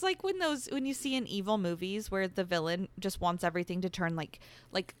mean, it's like when you see in evil movies where the villain just wants everything to turn like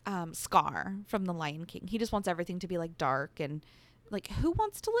Scar from The Lion King. He just wants everything to be like dark, and like, who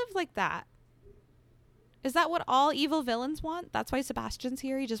wants to live like that? Is that what all evil villains want? That's why Sebastian's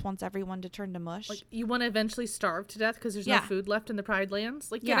here. He just wants everyone to turn to mush. Like, you want to eventually starve to death because there's no food left in the Pride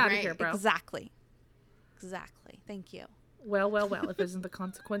Lands? Like, get out of here, bro. Exactly. Thank you. Well, if it isn't the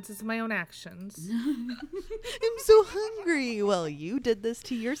consequences of my own actions. I'm so hungry. Well, you did this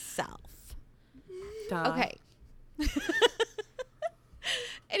to yourself. Duh. Okay.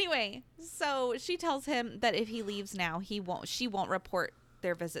 Anyway, so she tells him that if he leaves now, she won't report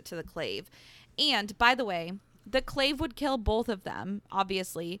their visit to the Clave. And by the way, the Clave would kill both of them,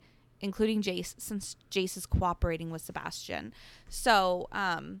 obviously, including Jace, since Jace is cooperating with Sebastian. So,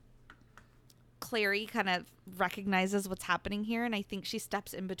 Clary kind of recognizes what's happening here, and I think she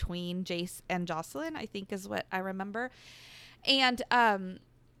steps in between Jace and Jocelyn, I think is what I remember. And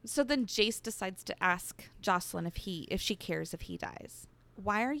so then Jace decides to ask Jocelyn if she cares if he dies.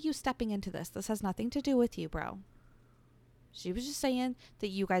 Why are you stepping into this? This has nothing to do with you, bro. She was just saying that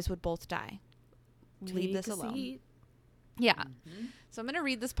you guys would both die. Leave this alone. Seat. Yeah. Mm-hmm. So I'm going to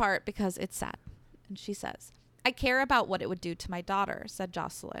read this part because it's sad. And she says, I care about what it would do to my daughter, said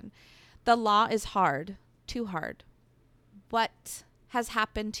Jocelyn. The law is hard, too hard. What has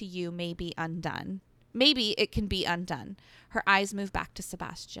happened to you may be undone. Maybe it can be undone. Her eyes move back to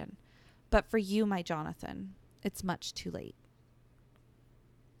Sebastian. But for you, my Jonathan, it's much too late.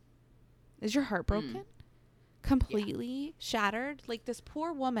 Is your heart broken? Completely shattered? Like this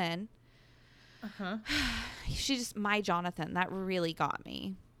poor woman. She just, my Jonathan, that really got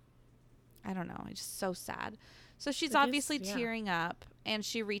me. I don't know. It's just so sad. So she's obviously tearing up, and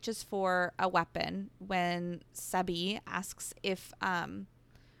she reaches for a weapon when Sebi asks if,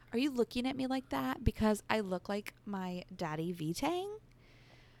 are you looking at me like that because I look like my daddy V-Tang?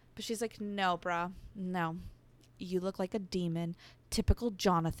 But she's like, no, bruh. No. You look like a demon. Typical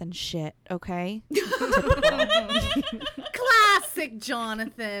Jonathan shit, okay? Classic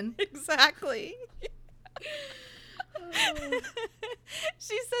Jonathan. Exactly.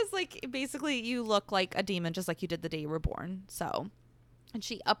 She says, like, basically, you look like a demon just like you did the day you were born. So, and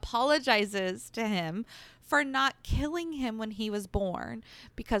she apologizes to him for not killing him when he was born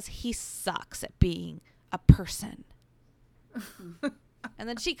because he sucks at being a person. And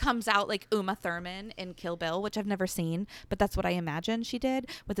then she comes out like Uma Thurman in Kill Bill, which I've never seen, but that's what I imagine she did,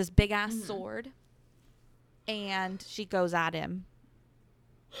 with this big ass sword. And she goes at him.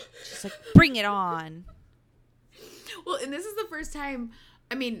 She's like, bring it on. Well, and this is the first time,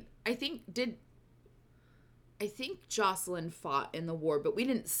 I mean, I think Jocelyn fought in the war, but we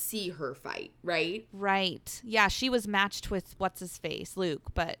didn't see her fight, right? Right. Yeah, she was matched with what's his face, Luke,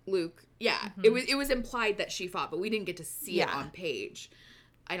 Luke. Yeah. It was implied that she fought, but we didn't get to see it on page.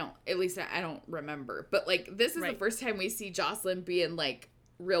 I don't remember. But like this is the first time we see Jocelyn being like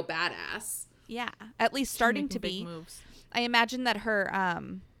real badass. Yeah, at least starting to be. Moves. I imagine that her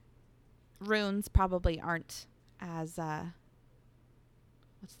runes probably aren't as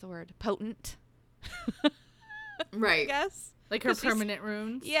what's the word? Potent. Right. I guess. Like her permanent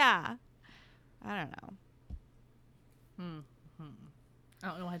runes? Yeah. I don't know. I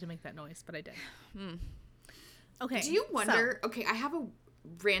don't know how to make that noise, but I did. Okay. Do you wonder... Okay, I have a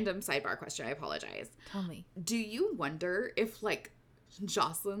random sidebar question. I apologize. Tell me. Do you wonder if, like,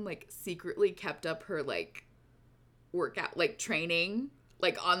 Jocelyn, like, secretly kept up her, like, workout, like, training,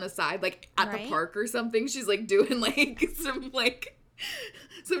 like, on the side, like, at the park or something? She's, like, doing, like,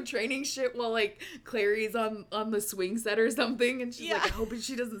 some training shit while like Clary's on the swing set or something, and she's like, I hope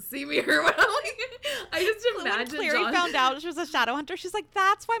she doesn't see me or what. I just imagine when Clary found out she was a Shadowhunter, she's like,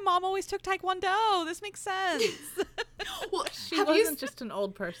 that's why Mom always took Taekwondo. This makes sense. Well, she wasn't just an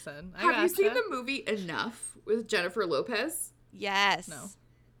old person. Have you seen the movie Enough with Jennifer Lopez? Yes. No.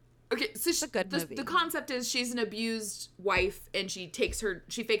 Okay, so it's a good movie. The concept is she's an abused wife, and she fakes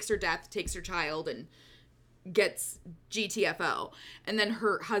her death, takes her child, and gets GTFO, and then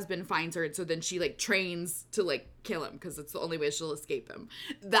her husband finds her, and so then she like trains to like kill him because it's the only way she'll escape him.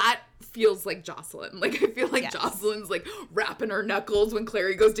 That feels like Jocelyn. Like I feel like Jocelyn's like rapping her knuckles when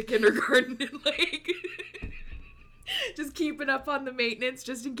Clary goes to kindergarten and like just keeping up on the maintenance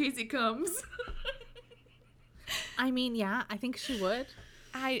just in case he comes. I mean, yeah, I think she would.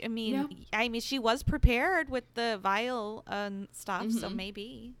 I mean, she was prepared with the vial and stuff, so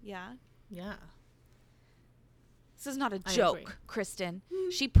maybe, yeah. This is not a joke, Kristen.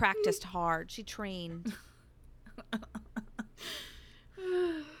 She practiced hard. She trained.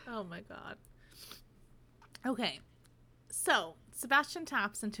 Oh my God. Okay. So, Sebastian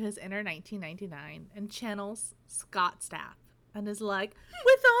taps into his inner 1999 and channels Scott Stapp and is like,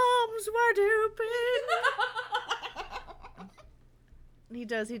 with arms wide open. He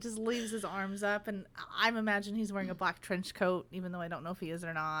does. He just leaves his arms up, and I'm imagining he's wearing a black trench coat, even though I don't know if he is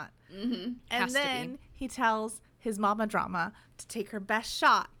or not. And then he tells his mama drama to take her best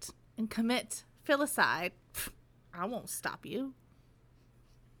shot and commit filicide. I won't stop you.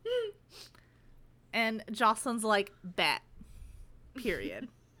 And Jocelyn's like, bet. Period.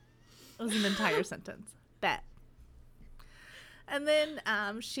 It was an entire sentence. Bet. And then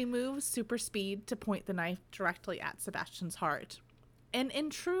she moves super speed to point the knife directly at Sebastian's heart. And in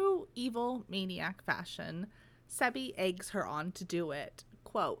true evil maniac fashion, Sebi eggs her on to do it.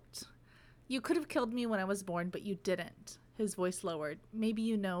 Quote, "You could have killed me when I was born, but you didn't." His voice lowered. "Maybe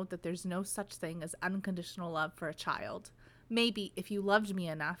you know that there's no such thing as unconditional love for a child. Maybe if you loved me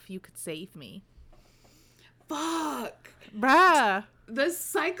enough, you could save me." Fuck. Bruh. The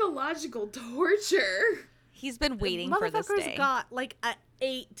psychological torture. He's been waiting for this day. Motherfucker's got like a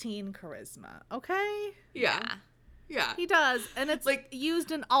 18 charisma, okay? Yeah. He does, and it's like used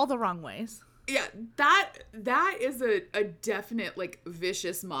in all the wrong ways. Yeah, that is a definite like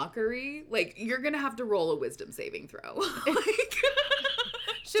vicious mockery. Like you're gonna have to roll a wisdom saving throw. Like,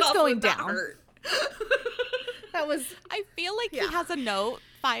 she's going down. Hurt. That was. I feel like he has a note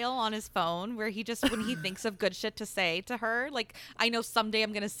file on his phone where he just, when he thinks of good shit to say to her, like, I know someday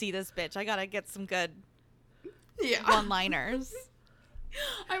I'm going to see this bitch. I got to get some good one-liners.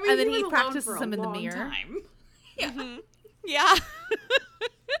 I mean, and then he practices them in the mirror. Time. Yeah. Mm-hmm. Yeah.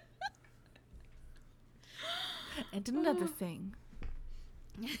 And another thing.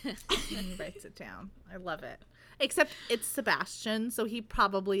 And he writes it down. I love it. Except it's Sebastian, so he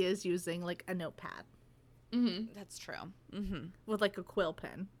probably is using like a notepad. Mm-hmm. That's true. Mm-hmm. With like a quill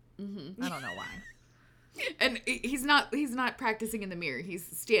pen. Mm-hmm. I don't know why. And he's not practicing in the mirror. He's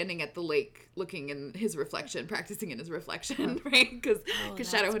standing at the lake, looking in his reflection, practicing in his reflection, right? Because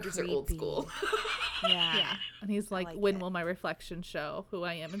Shadowhunters are old school. Yeah. And he's like, when will my reflection show who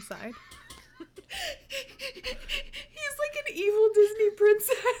I am inside? He's like an evil Disney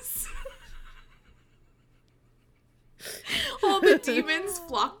princess. All the demons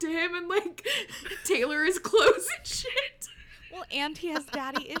flock to him and like tailor his clothes and shit. Well, and he has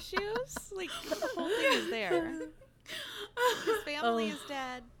daddy issues. Like, the whole thing is there. His family is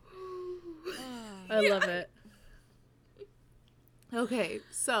dead. I love it. Okay,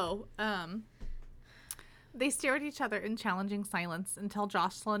 so, they stare at each other in challenging silence until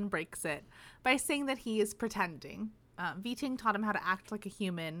Jocelyn breaks it by saying that he is pretending. Viting taught him how to act like a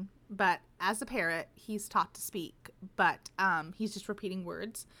human, but as a parrot, he's taught to speak, but he's just repeating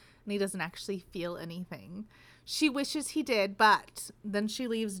words, and he doesn't actually feel anything. She wishes he did, but then she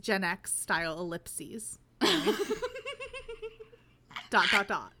leaves Gen X style ellipses. Right? ...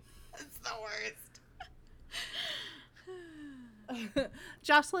 It's the worst.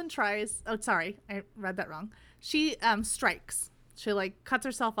 Jocelyn tries... Oh, sorry. I read that wrong. She strikes. She, like, cuts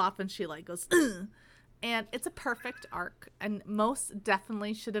herself off and she, like, goes... Ugh! And it's a perfect arc and most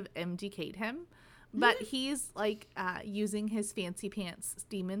definitely should have MDK'd him. But he's, like, using his fancy pants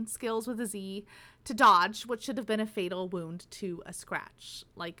demon skills with a Z to dodge what should have been a fatal wound to a scratch.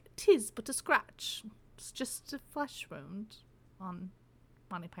 Like, 'tis but a scratch. It's just a flesh wound on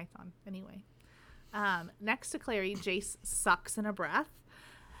Monty Python. Anyway. Next to Clary, Jace sucks in a breath.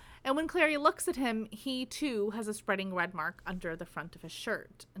 And when Clary looks at him, he, too, has a spreading red mark under the front of his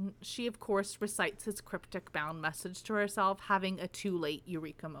shirt. And she, of course, recites his cryptic bound message to herself, having a too late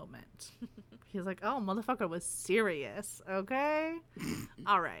eureka moment. He's like, oh, motherfucker was serious, okay?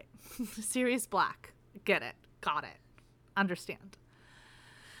 All right. Sirius Black. Get it. Got it. Understand.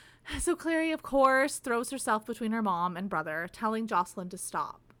 So Clary, of course, throws herself between her mom and brother, telling Jocelyn to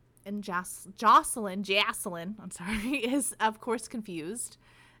stop. And Jocelyn, I'm sorry, is, of course, confused.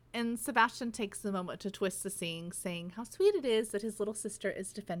 And Sebastian takes a moment to twist the scene, saying how sweet it is that his little sister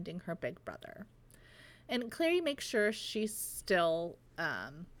is defending her big brother. And Clary makes sure she's still, I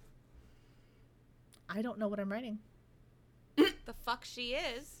don't know what I'm writing. The fuck she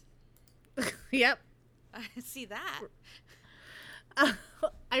is. Yep. I see that.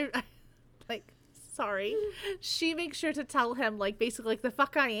 I like, sorry. She makes sure to tell him, like, basically, like, the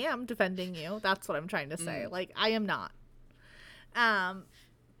fuck I am defending you. That's what I'm trying to say. Like, I am not.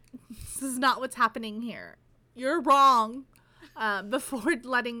 This is not what's happening here. You're wrong. Before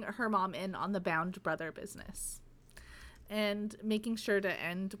letting her mom in on the bound brother business. And making sure to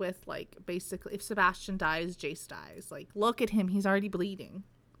end with, like, basically, if Sebastian dies, Jace dies. Like, look at him. He's already bleeding.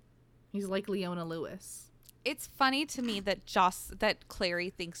 He's like Leona Lewis. It's funny to me that that Clary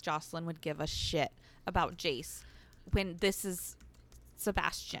thinks Jocelyn would give a shit about Jace when this is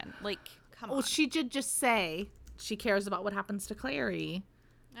Sebastian. Like, come on. Well, she did just say she cares about what happens to Clary.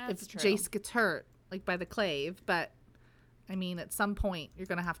 That's if true. Jace gets hurt, like, by the clave. But, I mean, at some point, you're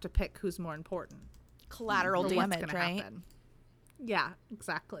going to have to pick who's more important. Collateral damage, right? Happen. Yeah,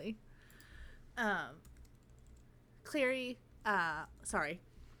 exactly. Clary, sorry.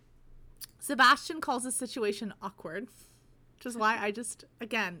 Sebastian calls the situation awkward, which is why I just,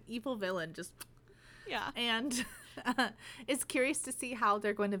 again, evil villain, just... Yeah. And is curious to see how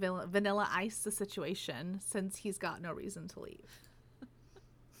they're going to vanilla ice the situation since he's got no reason to leave.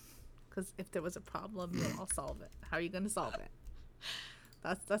 Because if there was a problem, I'll solve it. How are you going to solve it?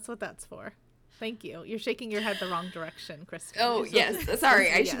 That's what that's for. Thank you. You're shaking your head the wrong direction, Kristen. Oh, yes.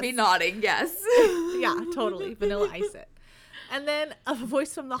 Sorry, I should be nodding. Yes. Yeah, totally. Vanilla ice it. And then a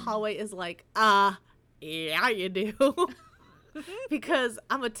voice from the hallway is like, yeah, you do. Because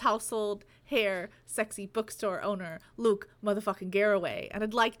I'm a tousled hair, sexy bookstore owner, Luke motherfucking Garraway. And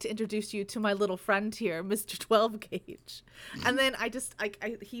I'd like to introduce you to my little friend here, Mr. 12 Gauge. And then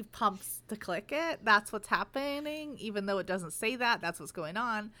he pumps to click it. That's what's happening. Even though it doesn't say that, that's what's going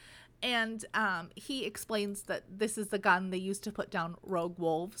on. And he explains that this is the gun they used to put down rogue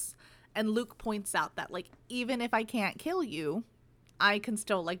wolves. And Luke points out that, like, even if I can't kill you, I can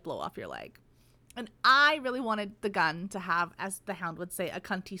still, like, blow off your leg. And I really wanted the gun to have, as the Hound would say, a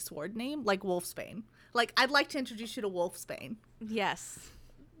cunty sword name, like Wolfsbane. Like, I'd like to introduce you to Wolfsbane. Yes.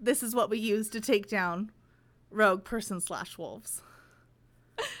 This is what we use to take down rogue person/wolves.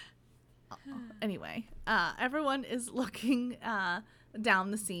 Anyway, everyone is looking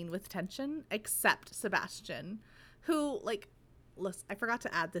down the scene with tension, except Sebastian, who, like, listen, I forgot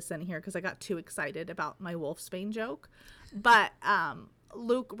to add this in here because I got too excited about my Wolfsbane joke. But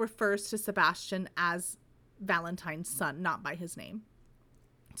Luke refers to Sebastian as Valentine's son, not by his name.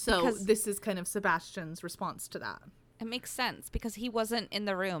 So because this is kind of Sebastian's response to that. It makes sense because he wasn't in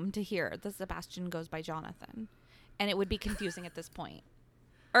the room to hear that Sebastian goes by Jonathan. And it would be confusing at this point.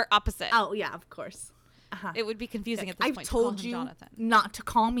 Or opposite. Oh, yeah, of course. Uh-huh. It would be confusing at this I've point. I've told you Jonathan. Not to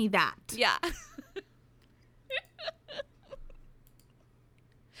call me that. Yeah.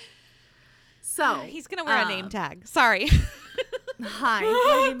 So he's gonna wear a name tag. Sorry. Hi,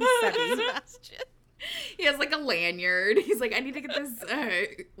 my name is Sebby. Sebastian. He has like a lanyard. He's like, I need to get this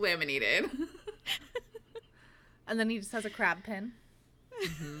laminated. And then he just has a crab pin.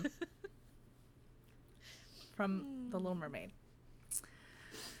 Mm-hmm. From The Little Mermaid.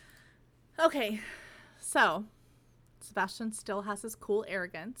 Okay, so Sebastian still has his cool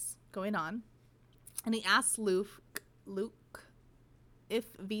arrogance going on. And he asks Luke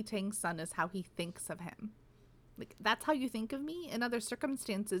if Vitang's son is how he thinks of him. Like, that's how you think of me? In other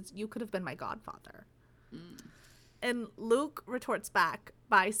circumstances, you could have been my godfather. Mm. And Luke retorts back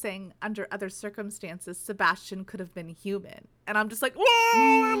by saying, under other circumstances, Sebastian could have been human. And I'm just like,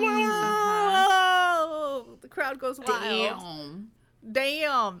 whoa! Whoa! The crowd goes wild.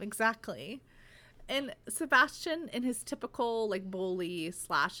 Damn, exactly. And Sebastian, in his typical, like, bully /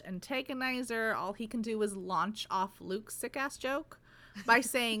 antagonizer, all he can do is launch off Luke's sick-ass joke by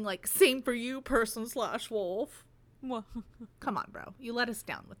saying, like, same for you, person / wolf. Come on, bro. You let us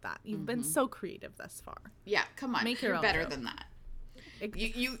down with that. You've been so creative thus far. Yeah, come on. Make You're your better joke. than that.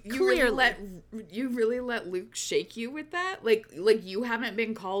 You really let Luke shake you with that? Like you haven't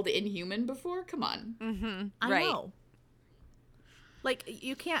been called inhuman before? Come on. Mm-hmm. I right. know. Like,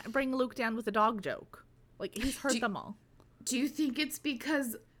 you can't bring Luke down with a dog joke. Like, he's heard them all. Do you think it's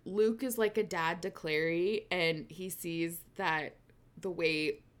because Luke is like a dad to Clary and he sees that the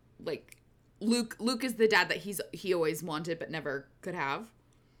way, like, Luke is the dad that he always wanted but never could have?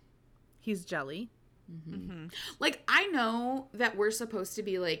 He's jelly. Mm-hmm. Mm-hmm. Like, I know that we're supposed to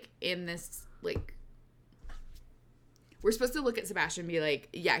be, like, in this, like, we're supposed to look at Sebastian and be like,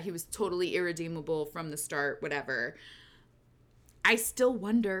 yeah, he was totally irredeemable from the start, whatever. I still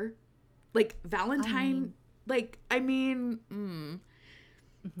wonder, like, Valentine,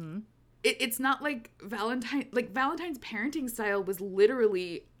 it's not like Valentine's parenting style was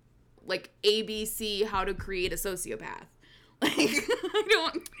literally, like, ABC, how to create a sociopath. Like, I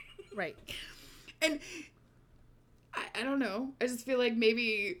don't. Right. And I don't know. I just feel like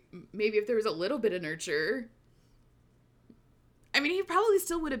maybe if there was a little bit of nurture, I mean, he probably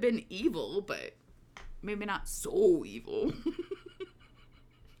still would have been evil, but maybe not so evil.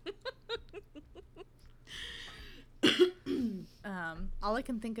 All I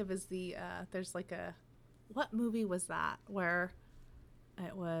can think of is there's like what movie was that where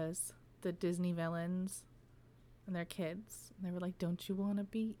it was the Disney villains and their kids and they were like, don't you want to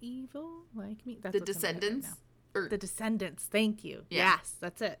be evil like me? That's The Descendants? Right, The Descendants, thank you. Yeah. Yes,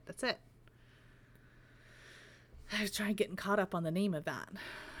 that's it. I was trying getting caught up on the name of that.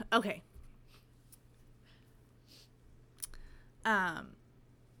 Okay.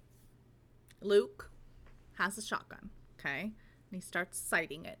 Luke has a shotgun, okay? And he starts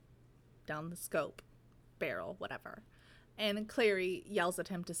sighting it down the scope, barrel, whatever. And Clary yells at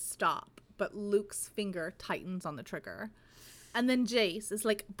him to stop, but Luke's finger tightens on the trigger. And then Jace is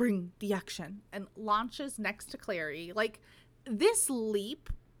like, bring the action, and launches next to Clary. Like, this leap,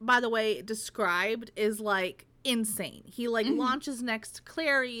 by the way, described is like insane. He like launches next to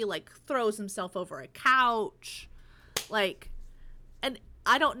Clary, like throws himself over a couch, like, and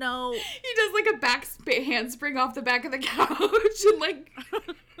I don't know. He does like a handspring off the back of the couch and like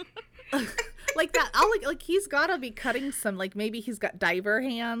like that. I'll like he's gotta be cutting some, like, maybe he's got diver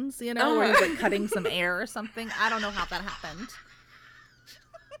hands, you know, where he's like cutting some air or something. I don't know how that happened.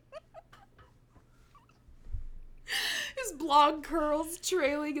 His blonde curls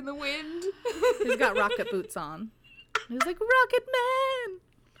trailing in the wind. He's got rocket boots on. He's like, Rocket Man!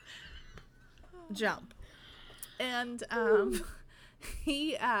 Jump. And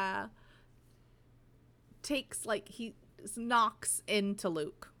he takes, like, he knocks into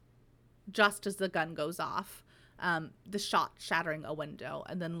Luke just as the gun goes off. The shot shattering a window.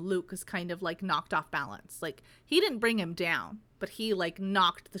 And then Luke is kind of, like, knocked off balance. Like, he didn't bring him down. but he like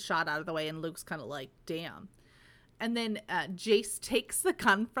knocked the shot out of the way, and Luke's kind of like, damn. And then Jace takes the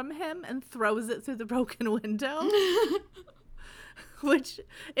gun from him and throws it through the broken window. Which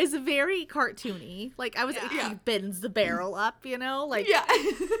is very cartoony. Like, he bends the barrel up, you know? Like, yeah.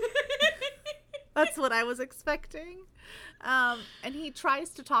 That's what I was expecting. And he tries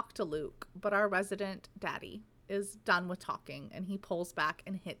to talk to Luke, but our resident daddy is done with talking, and he pulls back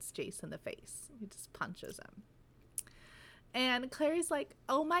and hits Jace in the face. He just punches him. And Clary's like,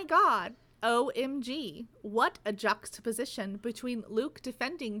 oh my God, OMG. What a juxtaposition between Luke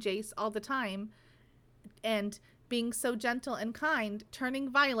defending Jace all the time and being so gentle and kind, turning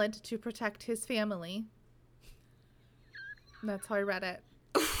violent to protect his family. That's how I read it.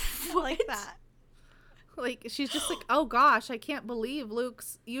 Like that. Like, she's just like, oh gosh, I can't believe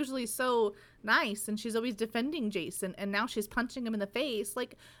Luke's usually so nice and she's always defending Jason, and now she's punching him in the face.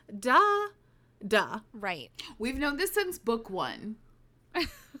 Like, duh. Right. We've known this since book 1.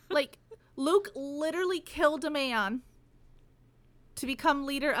 Like, Luke literally killed a man to become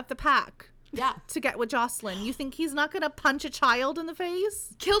leader of the pack. Yeah. To get with Jocelyn. You think he's not going to punch a child in the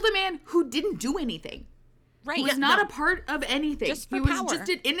face? Killed a man who didn't do anything. Right. He was not a part of anything. Just for he was power. just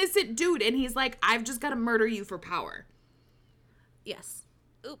an innocent dude, and he's like, I've just got to murder you for power. Yes.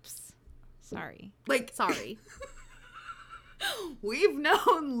 Oops. Sorry. Like, sorry. We've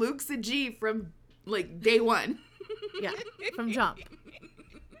known Luke's a G from, like, day 1. Yeah, from jump.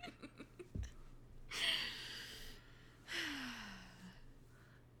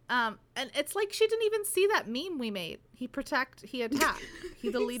 And it's like she didn't even see that meme we made. He attacked. He's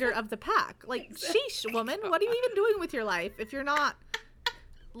the leader of the pack. Like, sheesh, woman, what are you even doing with your life if you're not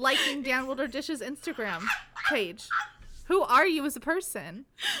liking Downworlder Dish's Instagram page? Who are you as a person?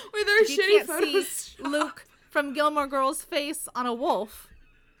 With our shitty photos. See Luke from Gilmore Girls' face on a wolf.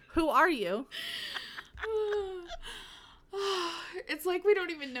 Who are you? It's like we don't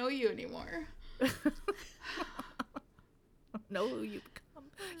even know you anymore. Know who you become.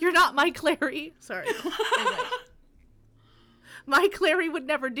 You're not my Clary. Sorry. Anyway. My Clary would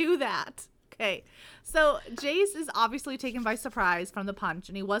never do that. Okay. So Jace is obviously taken by surprise from the punch,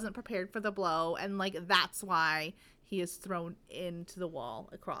 and he wasn't prepared for the blow, and like that's why he is thrown into the wall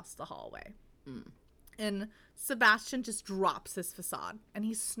across the hallway. And Sebastian just drops his facade, and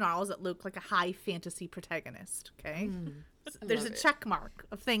he snarls at Luke like a high fantasy protagonist. Okay. There's a check mark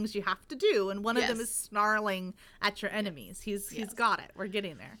of things you have to do, and one of them is snarling at your enemies. He's got it. We're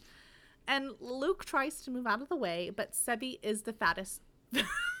getting there. And Luke tries to move out of the way, but Sebi is the fastest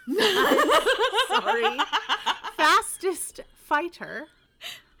fighter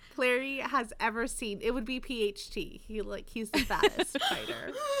Clary has ever seen. It would be PHT. He's the fattest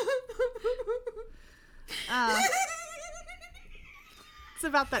fighter. It's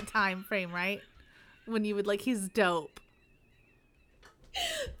about that time frame, right? When you would he's dope.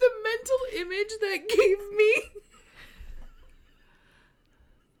 The mental image that gave me.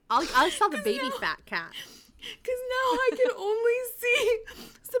 I saw the baby fat cat. Because now I can only see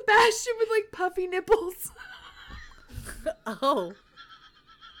Sebastian with puffy nipples. Oh.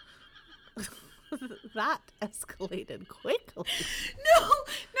 That escalated quickly. No,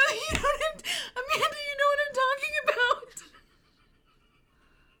 you don't have to. Amanda, you know what I'm talking about.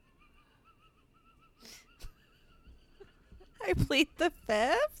 I plead the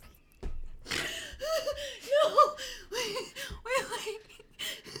fifth. No, wait.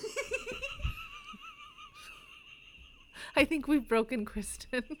 I think we've broken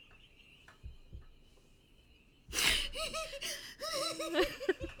Kristen. I'm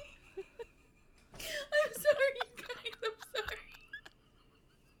sorry, you guys. I'm sorry.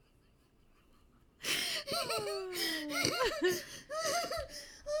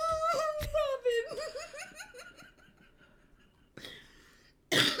 Robin.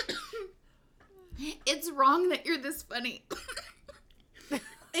 It's wrong that you're this funny. And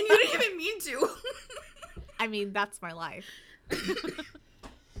you didn't even mean to. I mean, that's my life.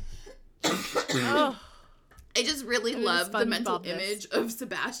 Oh. I just really love the mental image of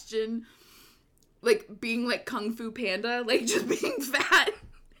Sebastian, being Kung Fu Panda, just being fat,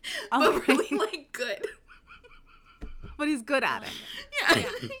 but really, good. But he's good at it. Yeah.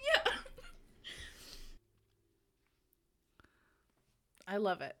 I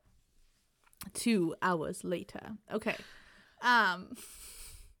love it. 2 hours later. Okay.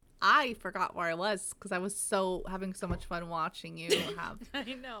 I forgot where I was because I was having so much fun watching you have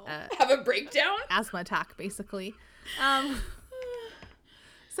I know. Have a breakdown? Asthma attack, basically.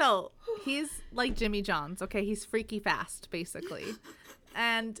 So he's like Jimmy Johns, okay? He's freaky fast, basically.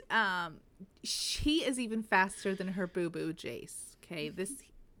 And she is even faster than her boo-boo Jace, okay?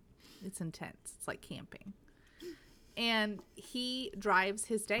 It's intense. It's like camping. And he drives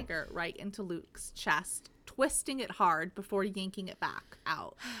his dagger right into Luke's chest, twisting it hard before yanking it back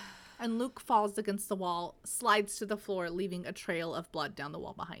out. And Luke falls against the wall, slides to the floor, leaving a trail of blood down the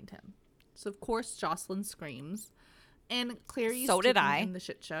wall behind him. So, of course, Jocelyn screams. And Clary's so did I. in the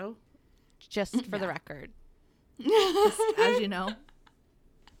shit show. Just for the record. Just, as you know.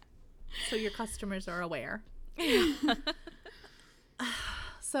 So your customers are aware.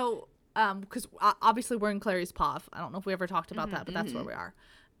 So, because obviously we're in Clary's POV. I don't know if we ever talked about that, but that's where we are.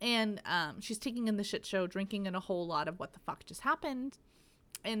 And she's taking in the shit show, drinking in a whole lot of what the fuck just happened.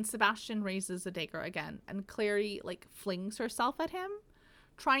 And Sebastian raises the dagger again. And Clary, like, flings herself at him,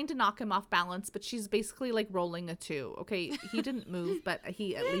 trying to knock him off balance. But she's basically, like, rolling a 2. Okay, he didn't move, but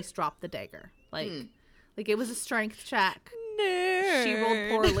he at least dropped the dagger. Like, it was a strength check. Nerd. She rolled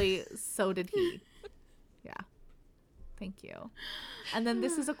poorly, so did he. Yeah. Thank you. And then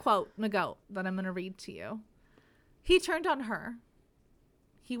this is a quote, Nago, that I'm going to read to you. He turned on her.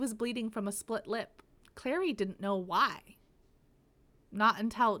 He was bleeding from a split lip. Clary didn't know why. Not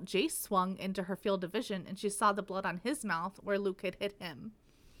until Jace swung into her field of vision and she saw the blood on his mouth where Luke had hit him.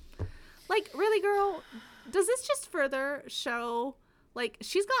 Like, really, girl? Does this just further show, like,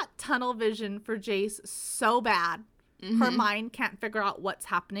 she's got tunnel vision for Jace so bad. Her mind can't figure out what's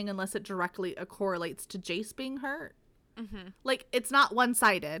happening unless it directly correlates to Jace being hurt. Like, it's not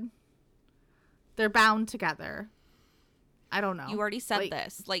one-sided. They're bound together. I don't know. You already said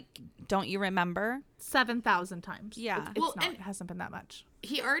this. Like, don't you remember? 7,000 times. Yeah. It's not. It hasn't been that much.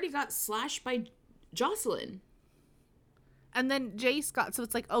 He already got slashed by Jocelyn. And then Jace got, so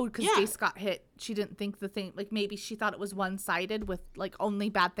it's like, oh, because Jace got hit. She didn't think the thing, like, maybe she thought it was one-sided with, like,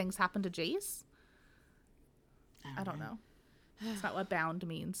 only bad things happen to Jace. I don't know. That's not what bound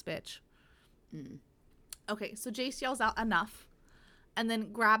means, bitch. Okay, so Jace yells out, enough, and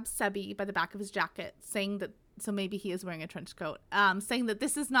then grabs Sebi by the back of his jacket, saying that, so maybe he is wearing a trench coat, saying that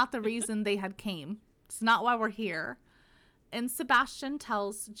this is not the reason they had came. It's not why we're here. And Sebastian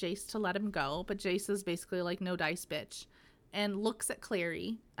tells Jace to let him go, but Jace is basically like, no dice, bitch, and looks at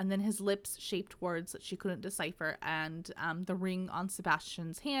Clary, and then his lips shaped words that she couldn't decipher, and the ring on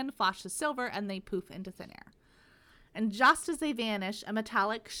Sebastian's hand flashes silver, and they poof into thin air. And just as they vanish, a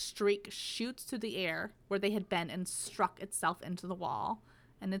metallic streak shoots through the air where they had been and struck itself into the wall.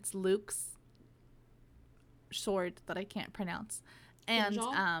 And it's Luke's sword that I can't pronounce. And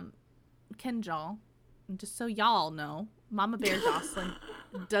Kinjal. And just so y'all know, Mama Bear Jocelyn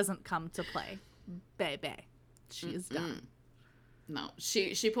doesn't come to play. Baby. She is done. No,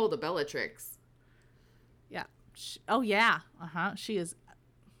 she pulled a Bellatrix. Yeah. Oh, yeah. She is...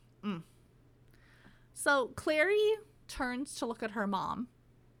 So Clary turns to look at her mom.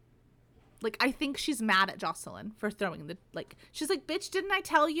 Like, I think she's mad at Jocelyn for throwing the, like, she's like, bitch, didn't I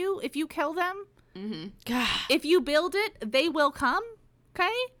tell you if you kill them, if you build it, they will come? Okay?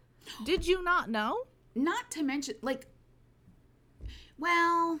 Did you not know? Not to mention, like,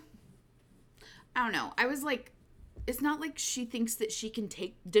 well, I don't know. I was like, it's not like she thinks that she can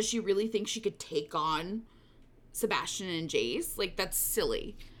does she really think she could take on Sebastian and Jace? Like, that's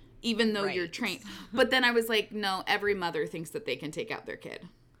silly. Even though you're trained. But then I was like, no, every mother thinks that they can take out their kid.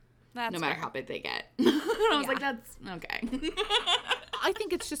 No matter how big they get. I was like, that's okay. I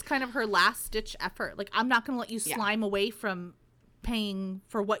think it's just kind of her last ditch effort. Like, I'm not going to let you slime away from paying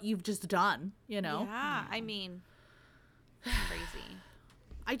for what you've just done, you know? Yeah, I mean, crazy.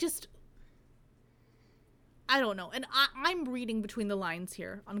 I don't know. And I'm reading between the lines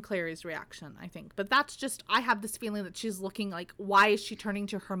here on Clary's reaction, I think. But that's just, I have this feeling that she's looking like, why is she turning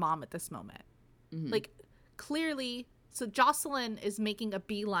to her mom at this moment? Like, clearly, so Jocelyn is making a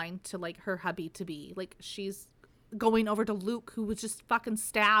beeline to, like, her hubby-to-be. Like, she's going over to Luke, who was just fucking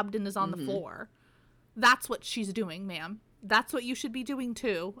stabbed and is on the floor. That's what she's doing, ma'am. That's what you should be doing,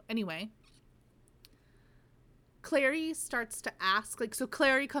 too. Anyway. Clary starts to ask, like, so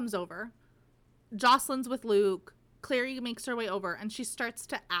Clary comes over. Jocelyn's with Luke. Clary makes her way over, and she starts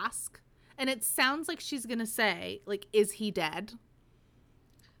to ask. And it sounds like she's going to say, like, is he dead?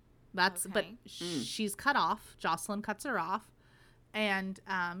 That's, but she's cut off. Jocelyn cuts her off. And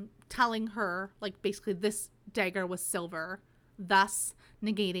telling her, like, basically this dagger was silver, thus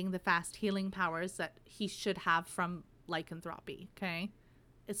negating the fast healing powers that he should have from lycanthropy, okay?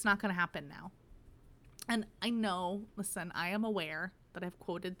 It's not going to happen now. And I know, listen, I am aware that I've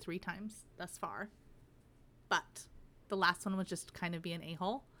quoted 3 times thus far, but the last one was just kind of be an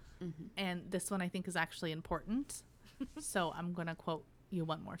a-hole, and this one I think is actually important, so I'm gonna quote you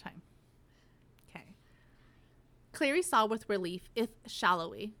one more time. Okay. Clary saw with relief, if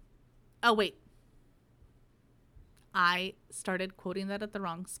shallowly. Oh wait, I started quoting that at the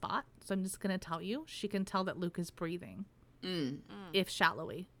wrong spot. So I'm just going to tell you, she can tell that Luke is breathing. If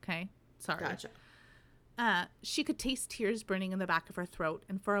shallowly. Okay. Sorry. Gotcha. She could taste tears burning in the back of her throat,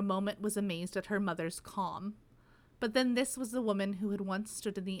 and for a moment was amazed at her mother's calm. But then this was the woman who had once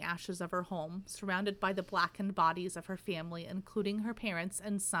stood in the ashes of her home, surrounded by the blackened bodies of her family, including her parents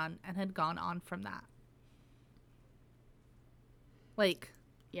and son, and had gone on from that. Like,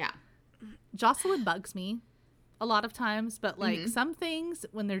 yeah. Jocelyn bugs me a lot of times, but like some things,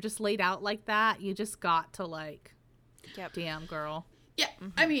 when they're just laid out like that, you just got to like, damn girl. Yeah,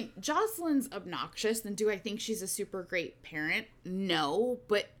 I mean, Jocelyn's obnoxious, and do I think she's a super great parent? No,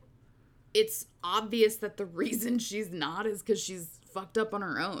 but it's obvious that the reason she's not is because she's fucked up on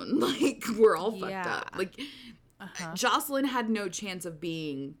her own. Like, we're all fucked up. Like, Jocelyn had no chance of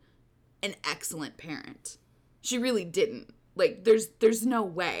being an excellent parent. She really didn't. Like, there's no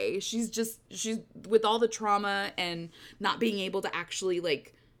way. She's with all the trauma and not being able to actually,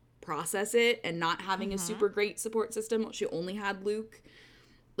 like, process it and not having a super great support system. She only had Luke.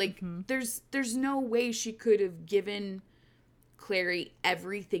 Like, there's no way she could have given Clary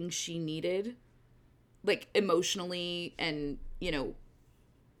everything she needed, like, emotionally and, you know,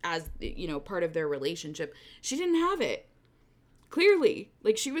 as, you know, part of their relationship. She didn't have it. Clearly.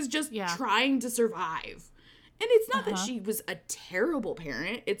 Like, she was just trying to survive. And it's not that she was a terrible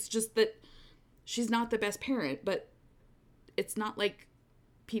parent. It's just that she's not the best parent. But it's not like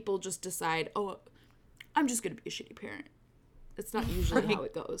people just decide, oh, I'm just going to be a shitty parent. It's not usually how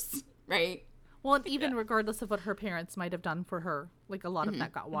it goes, right? Well, and even regardless of what her parents might have done for her, like a lot of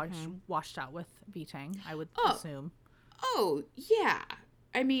that got washed out with Vitang, I would assume. Oh, yeah.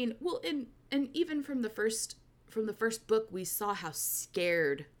 I mean, well, and even from the first book, we saw how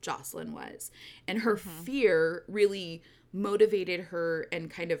scared Jocelyn was. And her fear really motivated her and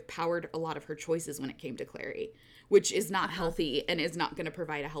kind of powered a lot of her choices when it came to Clary, which is not healthy and is not going to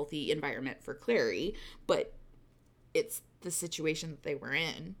provide a healthy environment for Clary, but it's the situation that they were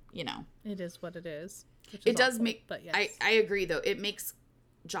in, you know. It is what it is. It does awful, make, but yes. I agree, though. It makes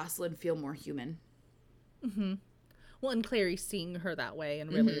Jocelyn feel more human. Well, and Clary seeing her that way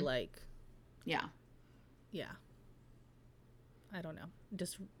and really like... Yeah. I don't know.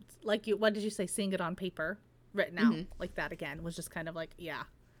 Just like you, what did you say? Seeing it on paper, written out like that again was just kind of like,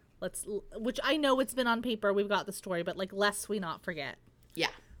 which I know it's been on paper. We've got the story, but like, lest we not forget.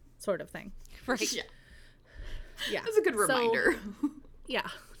 Yeah. Sort of thing. Right. Yeah. That's a good reminder.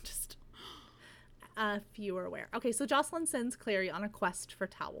 Just if you were aware. Okay, so Jocelyn sends Clary on a quest for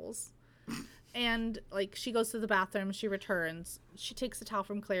towels. And, like, she goes to the bathroom, she returns, she takes a towel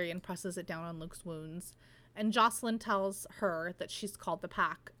from Clary and presses it down on Luke's wounds. And Jocelyn tells her that she's called the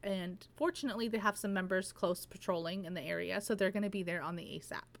pack. And fortunately, they have some members close patrolling in the area, so they're going to be there on the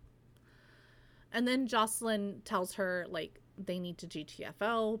ASAP. And then Jocelyn tells her, like, they need to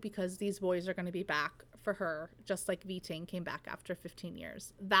GTFO because these boys are going to be back for her, just like Vitang came back after 15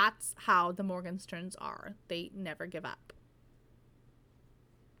 years. That's how the Morgensterns are. They never give up.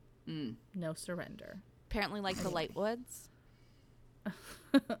 No surrender. Apparently like the Lightwoods.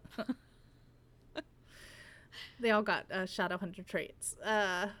 They all got Shadowhunter traits.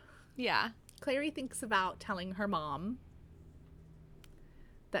 Clary thinks about telling her mom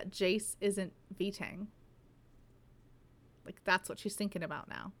that Jace isn't Vitang. Like, that's what she's thinking about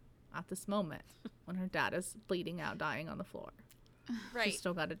now, at this moment, when her dad is bleeding out, dying on the floor. Right. She's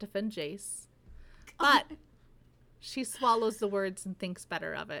still got to defend Jace. But she swallows the words and thinks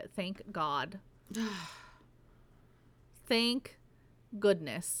better of it. Thank God. Thank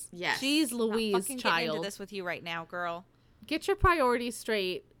goodness. Yes. Jeez Louise, I'm getting into this with you right now, girl. Get your priorities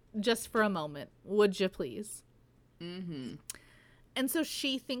straight just for a moment, would you please? And so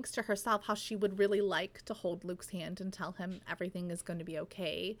she thinks to herself how she would really like to hold Luke's hand and tell him everything is going to be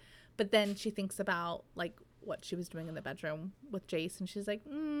okay. But then she thinks about, like, what she was doing in the bedroom with Jace, and she's like,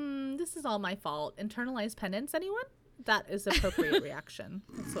 this is all my fault. Internalized penance, anyone? That is appropriate reaction.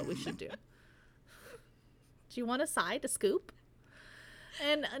 That's what we should do. Do you want a side, a scoop?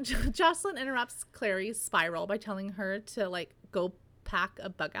 And Jocelyn interrupts Clary's spiral by telling her to, like, go pack a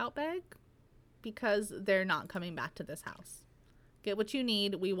bug-out bag because they're not coming back to this house. Get what you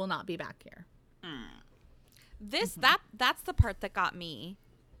need. We will not be back here. That's the part that got me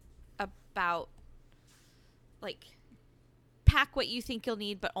about, like, pack what you think you'll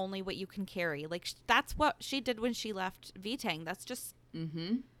need, but only what you can carry. Like, that's what she did when she left Vitang. That's just,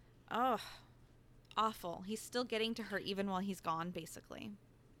 awful. He's still getting to her even while he's gone, basically.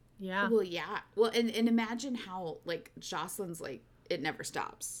 Yeah. Well, yeah. Well, and imagine how, like, Jocelyn's like, it never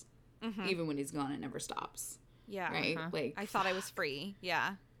stops. Even when he's gone, it never stops. Yeah. Right? Like, I thought I was free.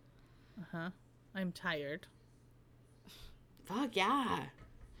 Yeah. I'm tired. Fuck yeah.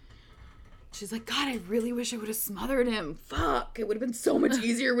 She's like, God, I really wish I would have smothered him. Fuck, it would have been so much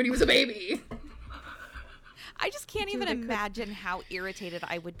easier when he was a baby. I just can't even imagine how irritated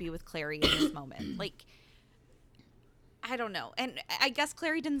I would be with Clary in this moment. Like, I don't know. And I guess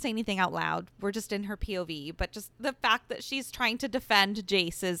Clary didn't say anything out loud. We're just in her POV. But just the fact that she's trying to defend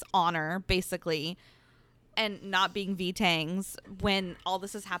Jace's honor, basically, and not being V-Tangs when all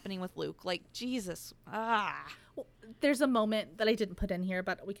this is happening with Luke. Like, Jesus. Well, there's a moment that I didn't put in here,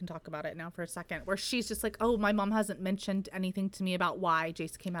 but we can talk about it now for a second, where she's just like, oh, my mom hasn't mentioned anything to me about why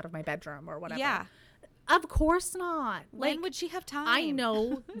Jace came out of my bedroom or whatever. Yeah. Of course not. When would she have time? I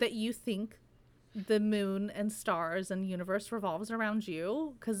know that you think the moon and stars and universe revolves around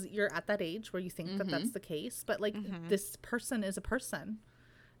you because you're at that age where you think that that's the case. But, like, this person is a person.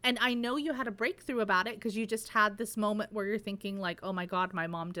 And I know you had a breakthrough about it because you just had this moment where you're thinking, like, oh, my God, my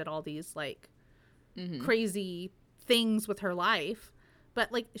mom did all these, like, crazy things with her life.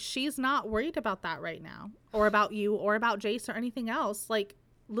 But, like, she's not worried about that right now, or about you, or about Jace, or anything else. Like,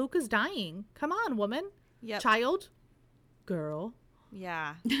 Luke is dying. Come on, woman. Yep. Child. Girl.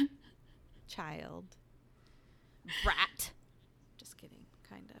 Yeah. Child. Brat. Just kidding,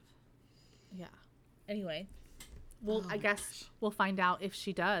 kind of. Yeah. Anyway, well, I guess we'll find out if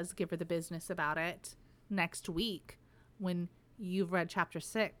she does give her the business about it next week when you've read chapter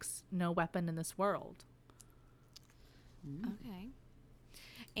 6, No Weapon in This World. Okay.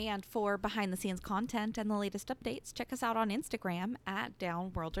 And for behind the scenes content and the latest updates, check us out on Instagram at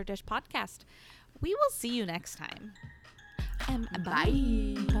Downworlder Podcast. We will see you next time.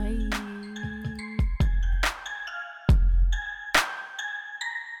 Bye. Bye.